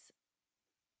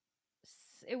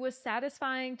was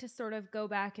satisfying to sort of go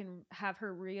back and have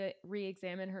her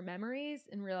re-examine her memories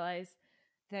and realize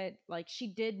that like she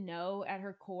did know at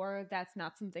her core that's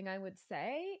not something I would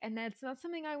say and that's not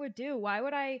something I would do. Why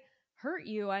would I hurt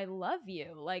you? I love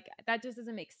you. Like that just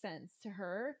doesn't make sense to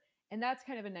her. And that's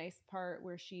kind of a nice part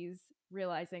where she's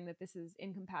realizing that this is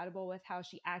incompatible with how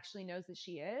she actually knows that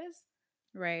she is.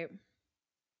 Right.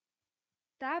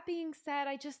 that being said,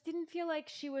 I just didn't feel like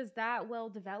she was that well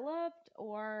developed,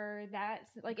 or that,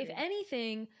 like, if Agreed.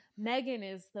 anything, Megan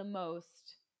is the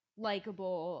most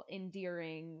likable,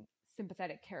 endearing,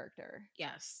 sympathetic character.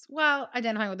 Yes. Well,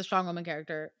 identifying with the strong woman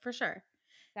character for sure.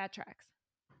 That tracks.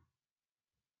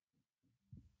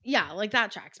 Yeah, like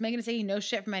that tracks. Megan is taking no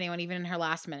shit from anyone, even in her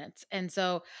last minutes. And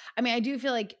so, I mean, I do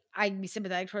feel like I'd be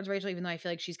sympathetic towards Rachel, even though I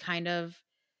feel like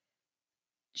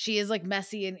she is like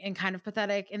messy and kind of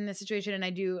pathetic in this situation.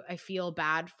 And I feel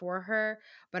bad for her,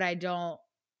 but I don't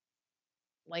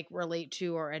like relate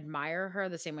to or admire her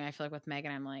the same way I feel like with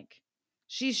Megan. I'm like,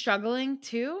 she's struggling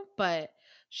too, but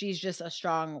she's just a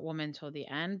strong woman till the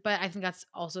end. But I think that's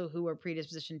also who we're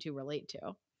predispositioned to relate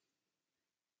to.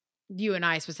 You and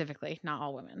I specifically, not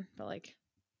all women, but like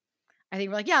I think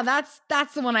we're like, yeah,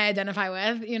 that's the one I identify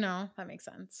with. That makes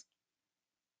sense.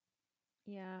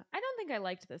 Yeah. I don't think I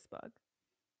liked this book.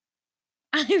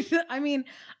 I mean,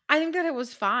 I think that it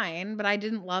was fine, but I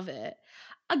didn't love it.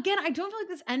 Again, I don't feel like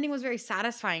this ending was very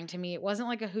satisfying to me. It wasn't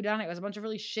like a whodunit. It was a bunch of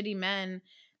really shitty men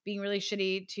being really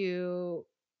shitty to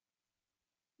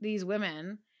these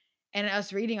women and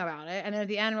us reading about it. And then at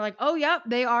the end, we're like, oh, yep,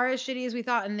 they are as shitty as we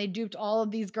thought. And they duped all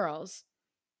of these girls.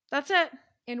 That's it.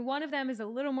 And one of them is a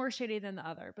little more shitty than the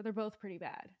other, but they're both pretty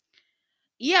bad.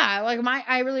 Yeah, like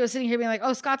I really was sitting here being like,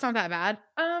 oh, Scott's not that bad.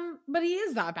 But he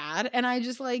is that bad. And I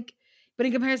just like, but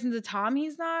in comparison to Tom,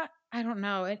 he's not. I don't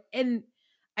know. And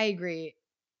I agree.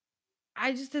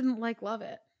 I just didn't love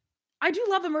it. I do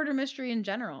love a murder mystery in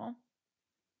general.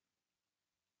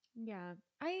 Yeah.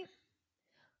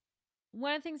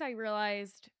 One of the things I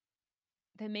realized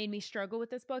that made me struggle with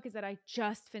this book is that I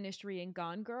just finished reading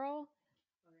Gone Girl,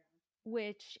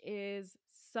 which is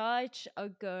such a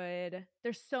good,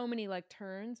 there's so many like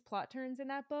plot turns in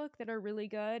that book that are really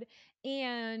good,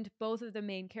 and both of the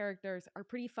main characters are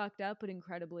pretty fucked up but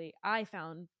incredibly, I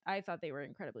thought they were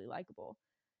incredibly likable.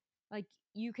 Like,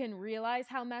 you can realize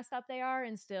how messed up they are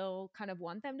and still kind of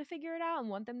want them to figure it out and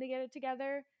want them to get it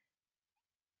together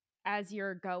as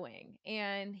you're going.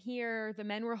 And here the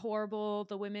men were horrible,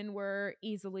 the women were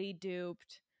easily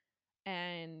duped,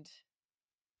 and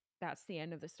that's the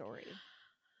end of the story.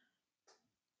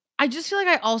 I just feel like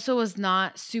I also was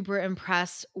not super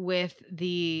impressed with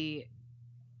the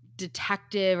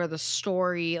detective or the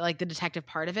story, like the detective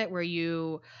part of it where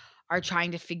you are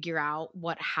trying to figure out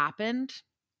what happened.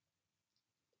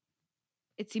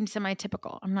 It seems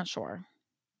semi-typical. I'm not sure.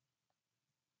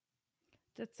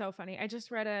 That's so funny. I just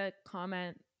read a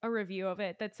review of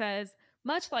it that says,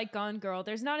 much like Gone Girl,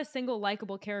 there's not a single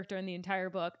likable character in the entire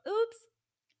book. Oops.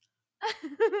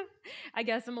 I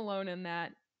guess I'm alone in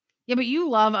that. Yeah, but you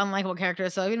love unlikable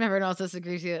characters, so even if everyone else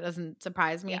disagrees with you, it doesn't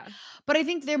surprise me. Yeah. But I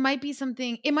think there might be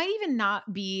something, it might even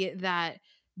not be that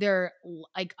they're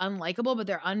like unlikable, but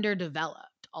they're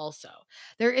underdeveloped also.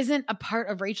 There isn't a part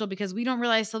of Rachel because we don't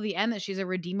realize till the end that she's a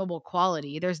redeemable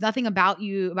quality. There's nothing about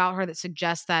her that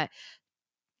suggests that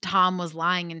Tom was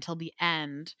lying until the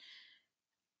end.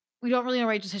 We don't really know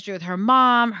Rachel's history with her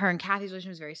mom. Her and Kathy's relationship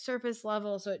was very surface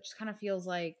level, so it just kind of feels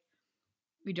like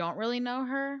we don't really know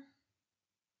her.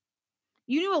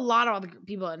 You knew a lot of all the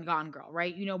people in Gone Girl,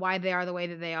 right? You know why they are the way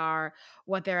that they are,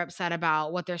 what they're upset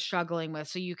about, what they're struggling with.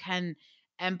 So you can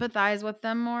empathize with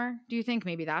them more. Do you think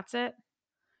maybe that's it?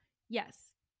 Yes,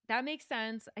 that makes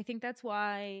sense. I think that's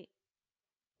why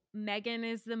Megan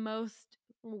is the most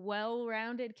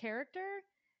well-rounded character,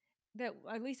 that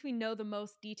at least we know the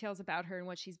most details about her and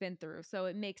what she's been through. So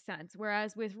it makes sense.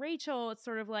 Whereas with Rachel, it's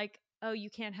sort of like, oh, you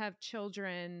can't have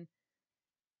children.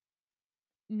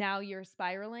 Now you're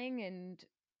spiraling and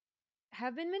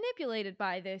have been manipulated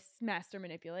by this master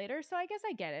manipulator. So I guess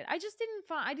I get it. I just didn't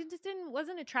find,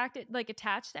 wasn't attracted, like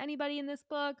attached to anybody in this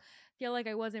book. Feel like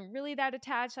I wasn't really that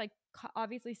attached. I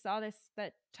obviously saw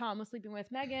that Tom was sleeping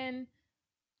with Megan.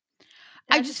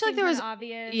 I just feel like there was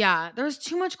obvious. Yeah, there was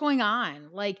too much going on.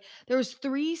 Like there was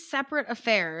 3 separate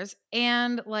affairs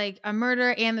and like a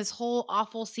murder and this whole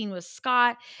awful scene with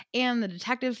Scott and the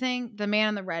detective thing, the man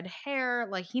in the red hair,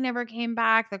 like he never came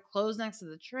back, the clothes next to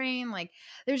the train, like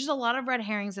there's just a lot of red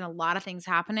herrings and a lot of things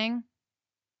happening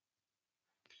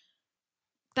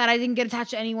that I didn't get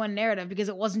attached to any one narrative because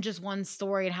it wasn't just one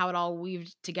story and how it all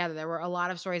weaved together. There were a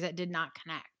lot of stories that did not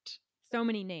connect. So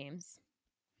many names,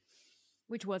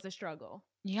 which was a struggle.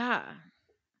 Yeah.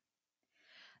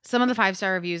 Some of the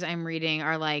 5-star reviews I'm reading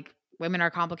are like, women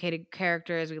are complicated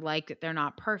characters. We like that they're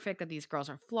not perfect, that these girls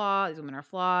are flawed, these women are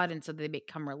flawed, and so they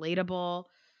become relatable.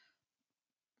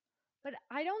 But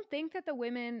I don't think that the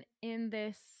women in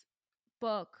this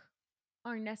book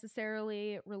are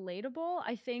necessarily relatable.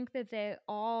 I think that they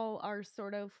all are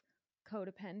sort of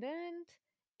codependent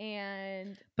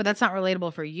And But that's not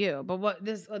relatable for you. But what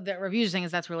this the reviews are saying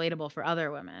is that's relatable for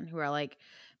other women who are like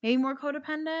maybe more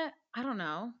codependent. I don't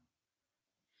know.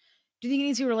 Do you think it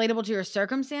needs to be relatable to your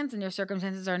circumstance and your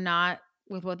circumstances are not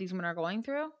with what these women are going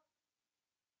through?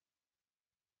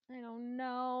 I don't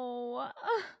know.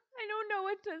 I don't know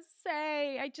what to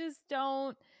say. I just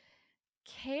don't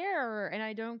care, and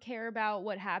I don't care about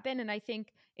what happened, and I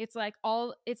think it's like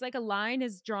a line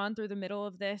is drawn through the middle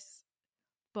of this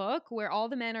book where all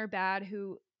the men are bad.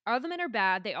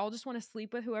 They all just want to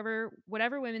sleep with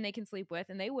whatever women they can sleep with,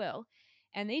 and they will,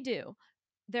 and they do.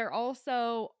 They're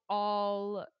also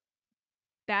all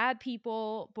bad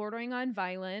people, bordering on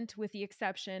violent, with the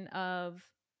exception of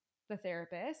the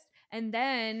therapist. And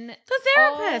then The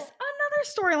therapist, all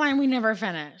another storyline we never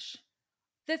finish.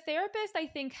 the therapist, I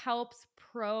think, helps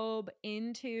probe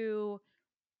into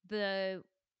the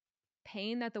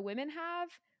pain that the women have,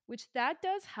 which that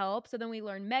does help. So then we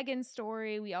learn Megan's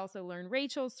story. We also learn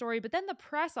Rachel's story, but then the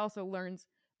press also learns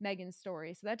Megan's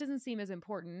story. So that doesn't seem as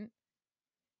important.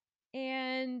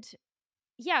 And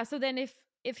yeah, so then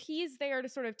if he's there to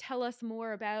sort of tell us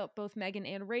more about both Megan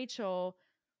and Rachel,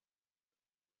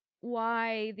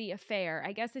 why the affair?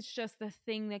 I guess it's just the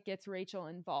thing that gets Rachel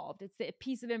involved. It's the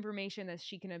piece of information that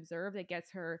she can observe that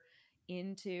gets her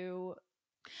into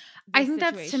I this think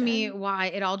that's to me situation. why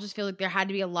it all just feels like there had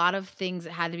to be a lot of things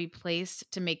that had to be placed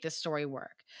to make this story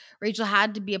work. Rachel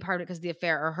had to be a part of it because the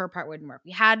affair or her part wouldn't work.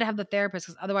 We had to have the therapist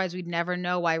because otherwise we'd never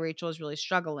know why Rachel is really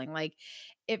struggling. Like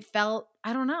it felt,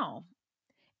 I don't know.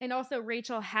 And also,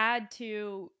 Rachel had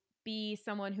to be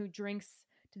someone who drinks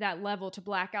to that level to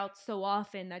black out so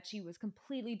often that she was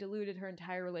completely deluded her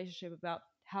entire relationship about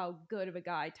how good of a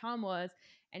guy Tom was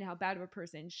and how bad of a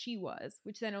person she was,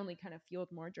 which then only kind of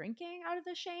fueled more drinking out of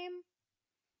the shame.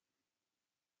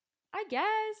 I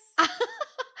guess.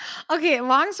 Okay,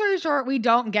 long story short, we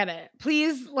don't get it.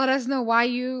 Please let us know why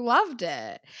you loved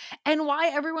it and why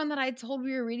everyone that I told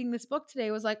we were reading this book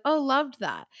today was like, oh, loved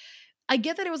that. I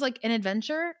get that it was like an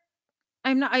adventure.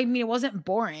 I mean, it wasn't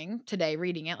boring today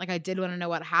reading it. Like, I did want to know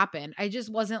what happened. I just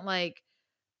wasn't like,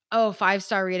 oh,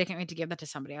 5-star read. I can't wait to give that to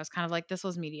somebody. I was kind of like, this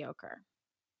was mediocre.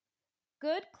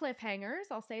 Good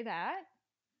cliffhangers, I'll say that.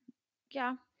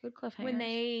 Yeah, good When cliffhangers.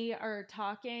 they are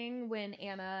talking, when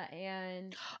Anna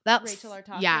and Rachel That's,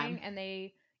 are yeah. talking,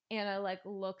 and Anna like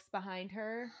looks behind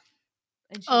her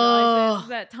and she realizes Oh,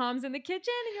 that Tom's in the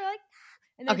kitchen, and you're like,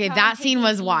 and then okay. Tom That scene taking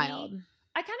was wild. Evie.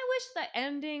 I kind of wish the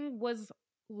ending was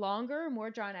longer, more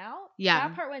drawn out. Yeah.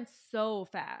 That part went so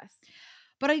fast.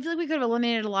 But I feel like we could have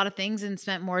eliminated a lot of things and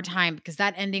spent more time because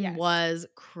that ending Yes. was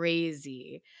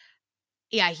crazy.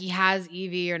 Yeah, he has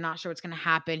Evie. You're not sure what's going to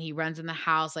happen. He runs in the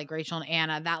house like Rachel and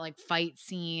Anna. That like fight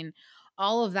scene,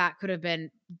 all of that could have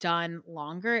been done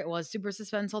longer. It was super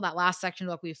suspenseful. That last section,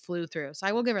 like we flew through. So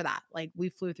I will give her that. Like we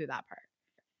flew through that part.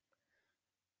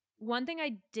 One thing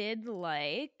I did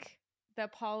like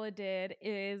that Paula did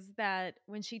is that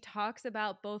when she talks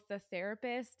about both the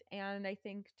therapist and I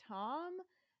think Tom,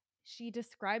 she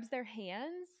describes their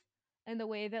hands and the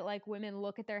way that like women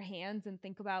look at their hands and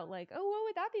think about like, oh, what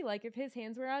would that be like if his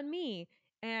hands were on me?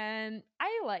 And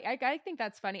I think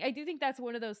that's funny. I do think that's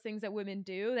one of those things that women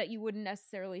do that you wouldn't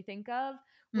necessarily think of.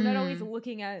 We're not always Mm,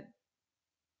 looking at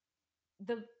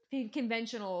the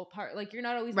conventional part. Like you're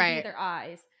not always looking at right. their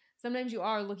eyes. Sometimes you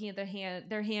are looking at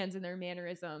their hands and their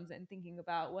mannerisms and thinking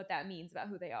about what that means about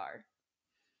who they are.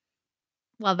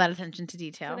 Love that attention to So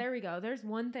detail. there we go. There's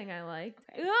one thing I liked.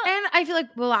 Okay. Ugh! And I feel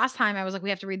like the last time I was like,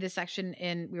 we have to read this section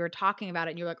and we were talking about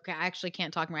it. And you're like, okay, I actually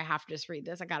can't talk more. I have to just read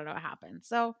this. I got to know what happened.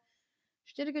 So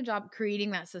she did a good job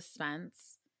creating that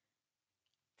suspense.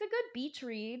 It's a good beach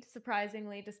read,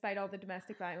 surprisingly, despite all the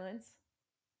domestic violence.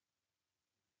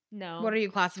 What No. are you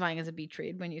classifying as a beach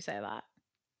read when you say that?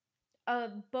 A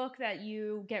book that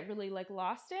you get really like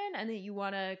lost in and that you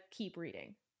want to keep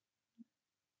reading.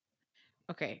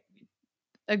 Okay.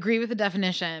 Agree with the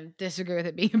definition, disagree with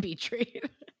it being a beach read.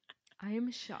 I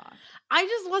am shocked. I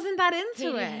just wasn't that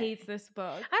into Katie it. hates this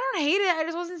book. I don't hate it. I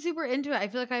just wasn't super into it. I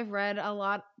feel like I've read a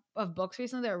lot of books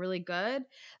recently that are really good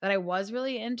that I was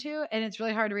really into. And it's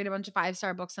really hard to read a bunch of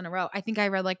 5-star books in a row. I think I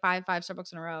read like 5-star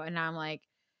books in a row. And now I'm like,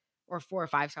 or 4 or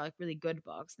 5-star, like really good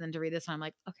books. And then to read this one, I'm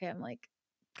like, okay, I'm like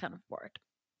kind of bored.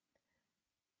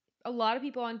 A lot of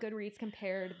people on Goodreads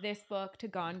compared this book to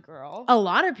Gone Girl. A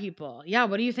lot of people. Yeah.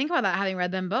 What do you think about that? Having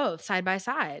read them both side by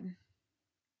side?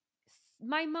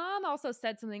 My mom also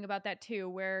said something about that too,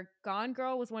 where Gone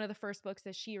Girl was one of the first books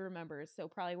that she remembers. So,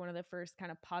 probably one of the first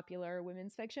kind of popular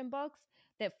women's fiction books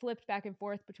that flipped back and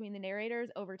forth between the narrators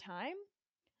over time.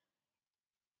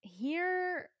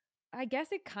 Here, I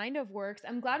guess it kind of works.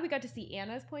 I'm glad we got to see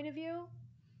Anna's point of view.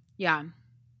 Yeah.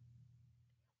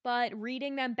 But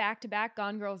reading them back to back,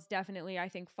 Gone Girl's definitely, I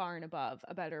think, far and above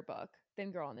a better book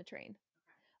than Girl on the Train.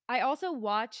 I also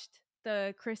watched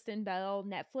the Kristen Bell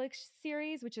Netflix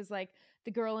series, which is like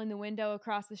The Girl in the Window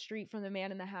Across the Street from the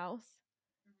Man in the House,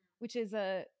 which is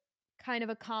a kind of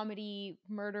a comedy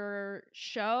murder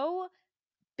show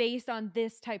based on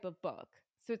this type of book.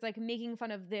 So it's like making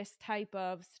fun of this type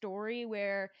of story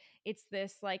where it's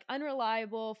this like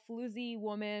unreliable, floozy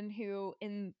woman who,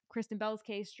 in Kristen Bell's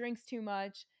case, drinks too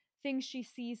much, thinks she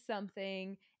sees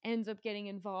something, ends up getting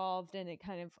involved, and it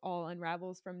kind of all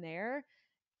unravels from there.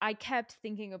 I kept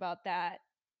thinking about that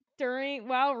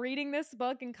while reading this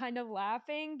book and kind of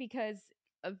laughing because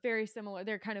very similar.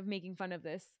 They're kind of making fun of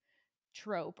this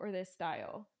trope or this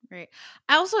style. Right.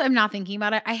 I also am not thinking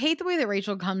about it. I hate the way that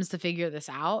Rachel comes to figure this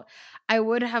out. I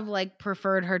would have like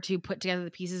preferred her to put together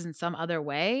the pieces in some other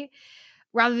way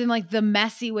rather than like the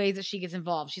messy ways that she gets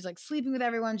involved. She's like sleeping with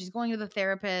everyone. She's going to the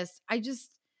therapist. I guess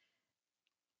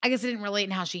I didn't relate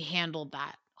in how she handled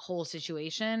that whole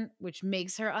situation, which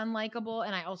makes her unlikable.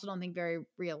 And I also don't think very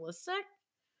realistic.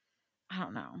 I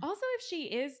don't know. Also, if she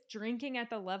is drinking at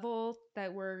the level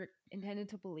that we're intended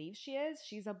to believe she is,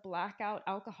 she's a blackout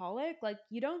alcoholic. Like,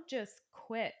 you don't just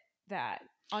quit that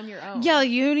on your own. Yeah,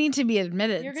 you need to be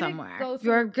admitted You're gonna somewhere. go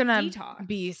You're through gonna detox.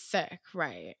 be sick,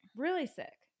 right? Really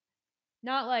sick.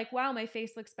 Not like, wow, my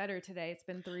face looks better today. It's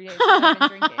been 3 days since I've been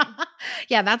drinking.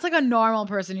 Yeah, that's like a normal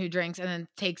person who drinks and then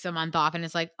takes a month off and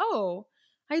it's like, oh,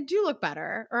 I do look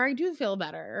better or I do feel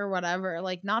better or whatever.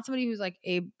 Like not somebody who's like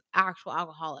a actual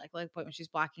alcoholic, like when she's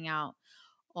blacking out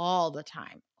all the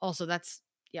time. Also, that's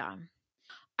yeah.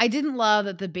 I didn't love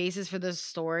that the basis for this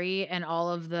story and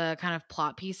all of the kind of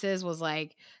plot pieces was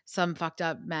like some fucked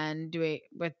up men doing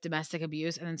with domestic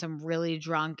abuse and then some really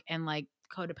drunk and like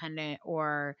codependent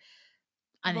or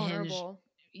unhinged Vulnerable.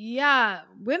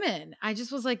 women. I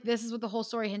just was like, this is what the whole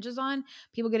story hinges on.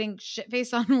 People getting shit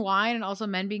faced on wine and also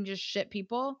men being just shit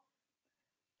people.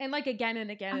 And like again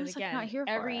and again and like, again, not here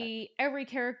for it. every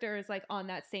character is like on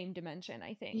that same dimension,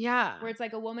 I think. Yeah. Where it's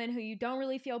like a woman who you don't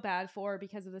really feel bad for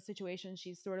because of the situation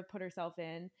she's sort of put herself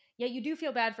in. Yet you do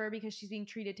feel bad for her because she's being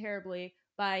treated terribly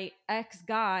by X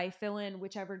guy, fill in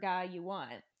whichever guy you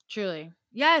want. Truly.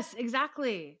 Yes,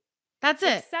 exactly. That's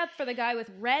it. Except for the guy with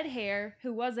red hair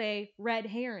who was a red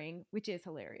herring, which is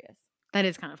hilarious. That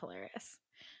is kind of hilarious.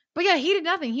 But yeah, he did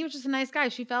nothing. He was just a nice guy.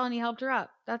 She fell and he helped her up.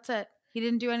 That's it. He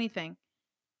didn't do anything.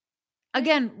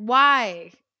 Again,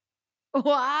 why?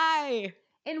 Why?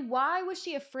 And why was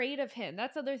she afraid of him?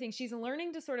 That's the other thing. She's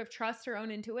learning to sort of trust her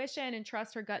own intuition and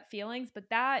trust her gut feelings, but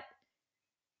that,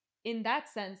 in that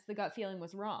sense, the gut feeling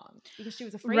was wrong because she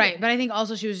was afraid. Right. But I think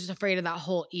also she was just afraid of that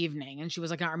whole evening and she was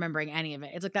like not remembering any of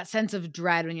it. It's like that sense of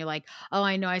dread when you're like, oh,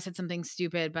 I know I said something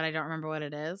stupid, but I don't remember what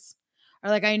it is. Or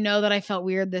like, I know that I felt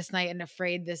weird this night and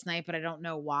afraid this night, but I don't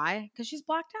know why because she's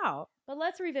blacked out. But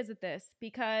let's revisit this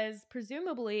because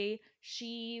presumably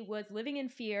she was living in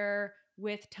fear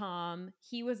with Tom.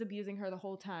 He was abusing her the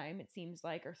whole time, it seems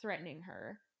like, or threatening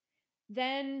her.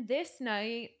 Then this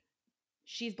night,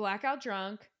 she's blackout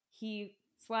drunk. He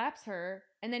slaps her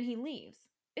and then he leaves.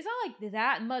 It's not like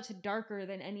that much darker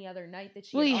than any other night that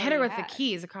she Well, he hit her with had. the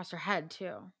keys across her head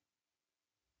too.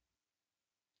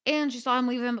 And she saw him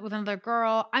leave with another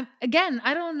girl. I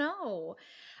don't know.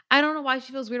 I don't know why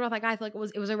she feels weird about that guy. I feel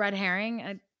like it was a red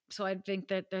herring. So I think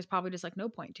that there's probably just like no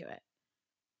point to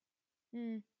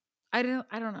it. I don't know.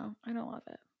 I don't love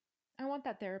it. I want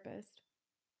that therapist.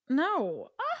 No.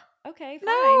 Okay, fine.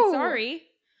 No. Sorry.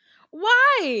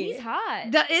 Why? He's hot.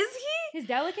 Is he? His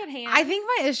delicate hands. I think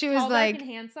my issue is tall, like dark,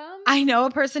 and handsome. I know a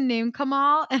person named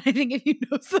Kamal, and I think if you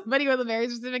know somebody with a very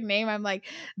specific name, I'm like,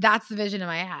 that's the vision in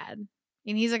my head.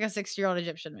 And he's like a 60-year-old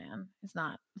Egyptian man. It's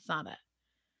not it.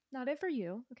 Not it for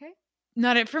you, okay?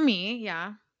 Not it for me,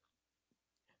 yeah.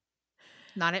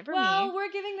 Not it for me. Well,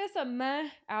 we're giving this a meh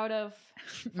out of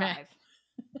 5.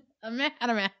 A meh out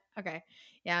of meh. Okay.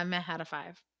 Yeah, a meh out of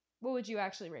 5. What would you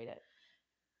actually rate it?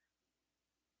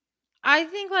 I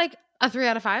think like a 3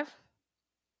 out of 5.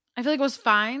 I feel like it was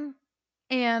fine.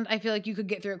 And I feel like you could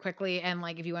get through it quickly. And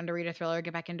like if you wanted to read a thriller,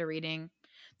 get back into reading.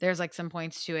 There's like some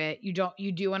points to it.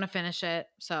 You do want to finish it.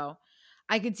 So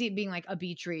I could see it being like a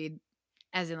beach read,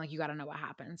 as in like you got to know what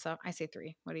happened. So I say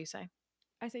 3. What do you say?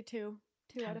 I say 2.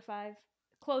 2 out of 5.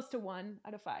 Close to 1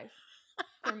 out of 5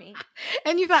 for me.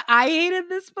 And you thought I hated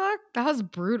this book? That was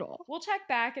brutal. We'll check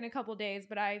back in a couple days,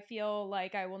 but I feel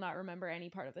like I will not remember any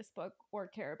part of this book or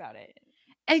care about it.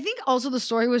 I think also the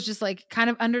story was just like kind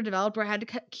of underdeveloped where I had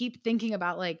to keep thinking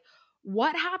about like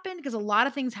what happened because a lot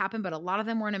of things happened, but a lot of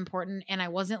them weren't important. And I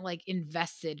wasn't like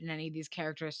invested in any of these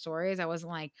characters' stories. I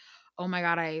wasn't like, oh my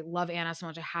God, I love Anna so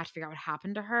much. I have to figure out what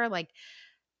happened to her. Like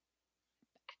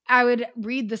I would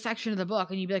read the section of the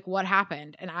book and you'd be like, what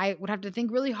happened? And I would have to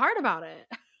think really hard about it.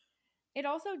 It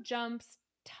also jumps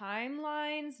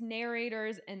timelines,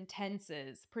 narrators, and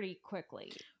tenses pretty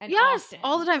quickly. And yes, often.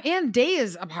 all the time. And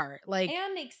days apart. Like,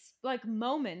 and like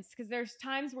moments, because there's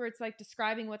times where it's like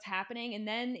describing what's happening and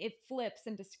then it flips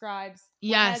and describes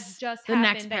what has just the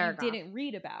next happened that paragraph. you didn't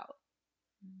read about.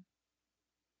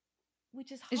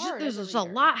 Which is hard. There's just a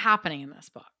lot happening in this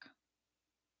book.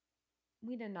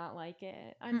 We did not like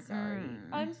it. I'm sorry.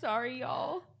 I'm sorry,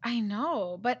 y'all. I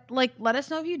know. But like, let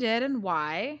us know if you did and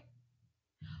why.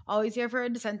 Always here for a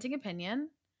dissenting opinion.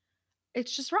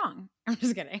 It's just wrong. I'm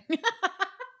just kidding.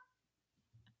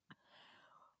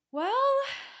 Well,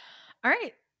 all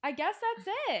right. I guess that's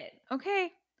it.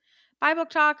 Okay. Bye,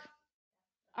 Book Talk.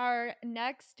 Our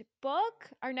next book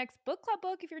club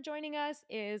book, if you're joining us,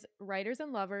 is Writers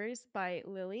and Lovers by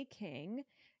Lily King.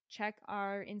 Check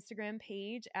our Instagram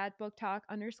page at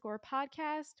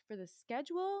booktalk_podcast for the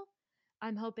schedule.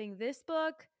 I'm hoping this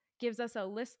book gives us a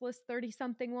listless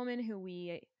 30-something woman who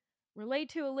we relate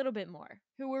to a little bit more,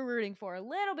 who we're rooting for a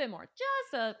little bit more.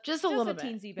 Just a little bit.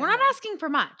 Teensy bit we're not more. asking for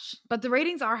much, but the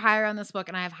ratings are higher on this book,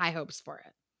 and I have high hopes for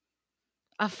it.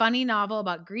 A funny novel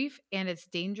about grief, and it's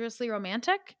dangerously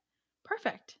romantic.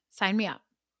 Perfect. Sign me up.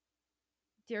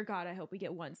 Dear God, I hope we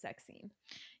get one sex scene.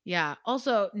 Yeah.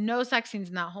 Also, no sex scenes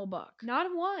in that whole book. Not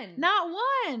one. Not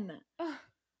one.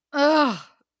 Ugh.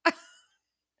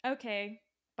 Okay.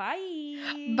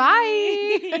 Bye.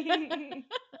 Bye.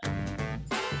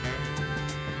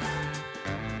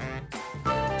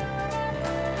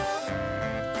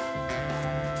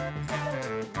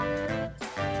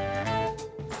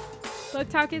 Book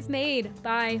Talk is made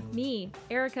by me,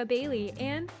 Erica Bailey,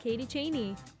 and Katie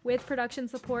Cheney, with production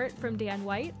support from Dan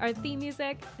White. Our theme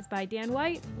music is by Dan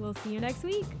White. We'll see you next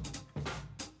week.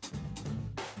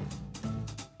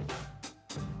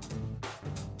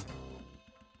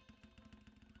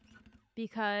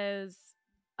 Because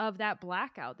of that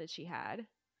blackout that she had.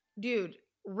 Dude,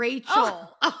 Rachel.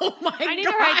 Oh my God. I need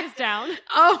to write this down.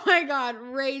 Oh my God,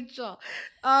 Rachel.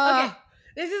 Okay.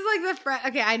 This is like the friend.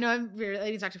 Okay, I know I'm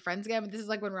relating to talk to friends again, but this is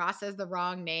like when Ross says the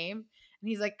wrong name and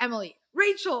he's like, Emily,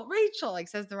 Rachel, like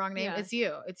says the wrong name.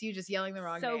 Yeah. It's you just yelling the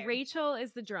wrong name. So Rachel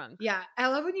is the drunk. Yeah. I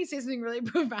love when you say something really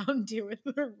profound too with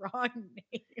the wrong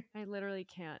name. I literally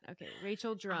can't. Okay.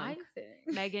 Rachel drunk.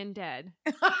 Megan dead.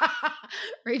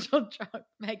 Rachel drunk.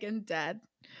 Megan dead.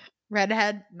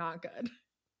 Redhead, not good.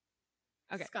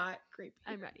 Okay. Scott, creepy.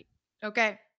 I'm ready.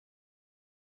 Okay.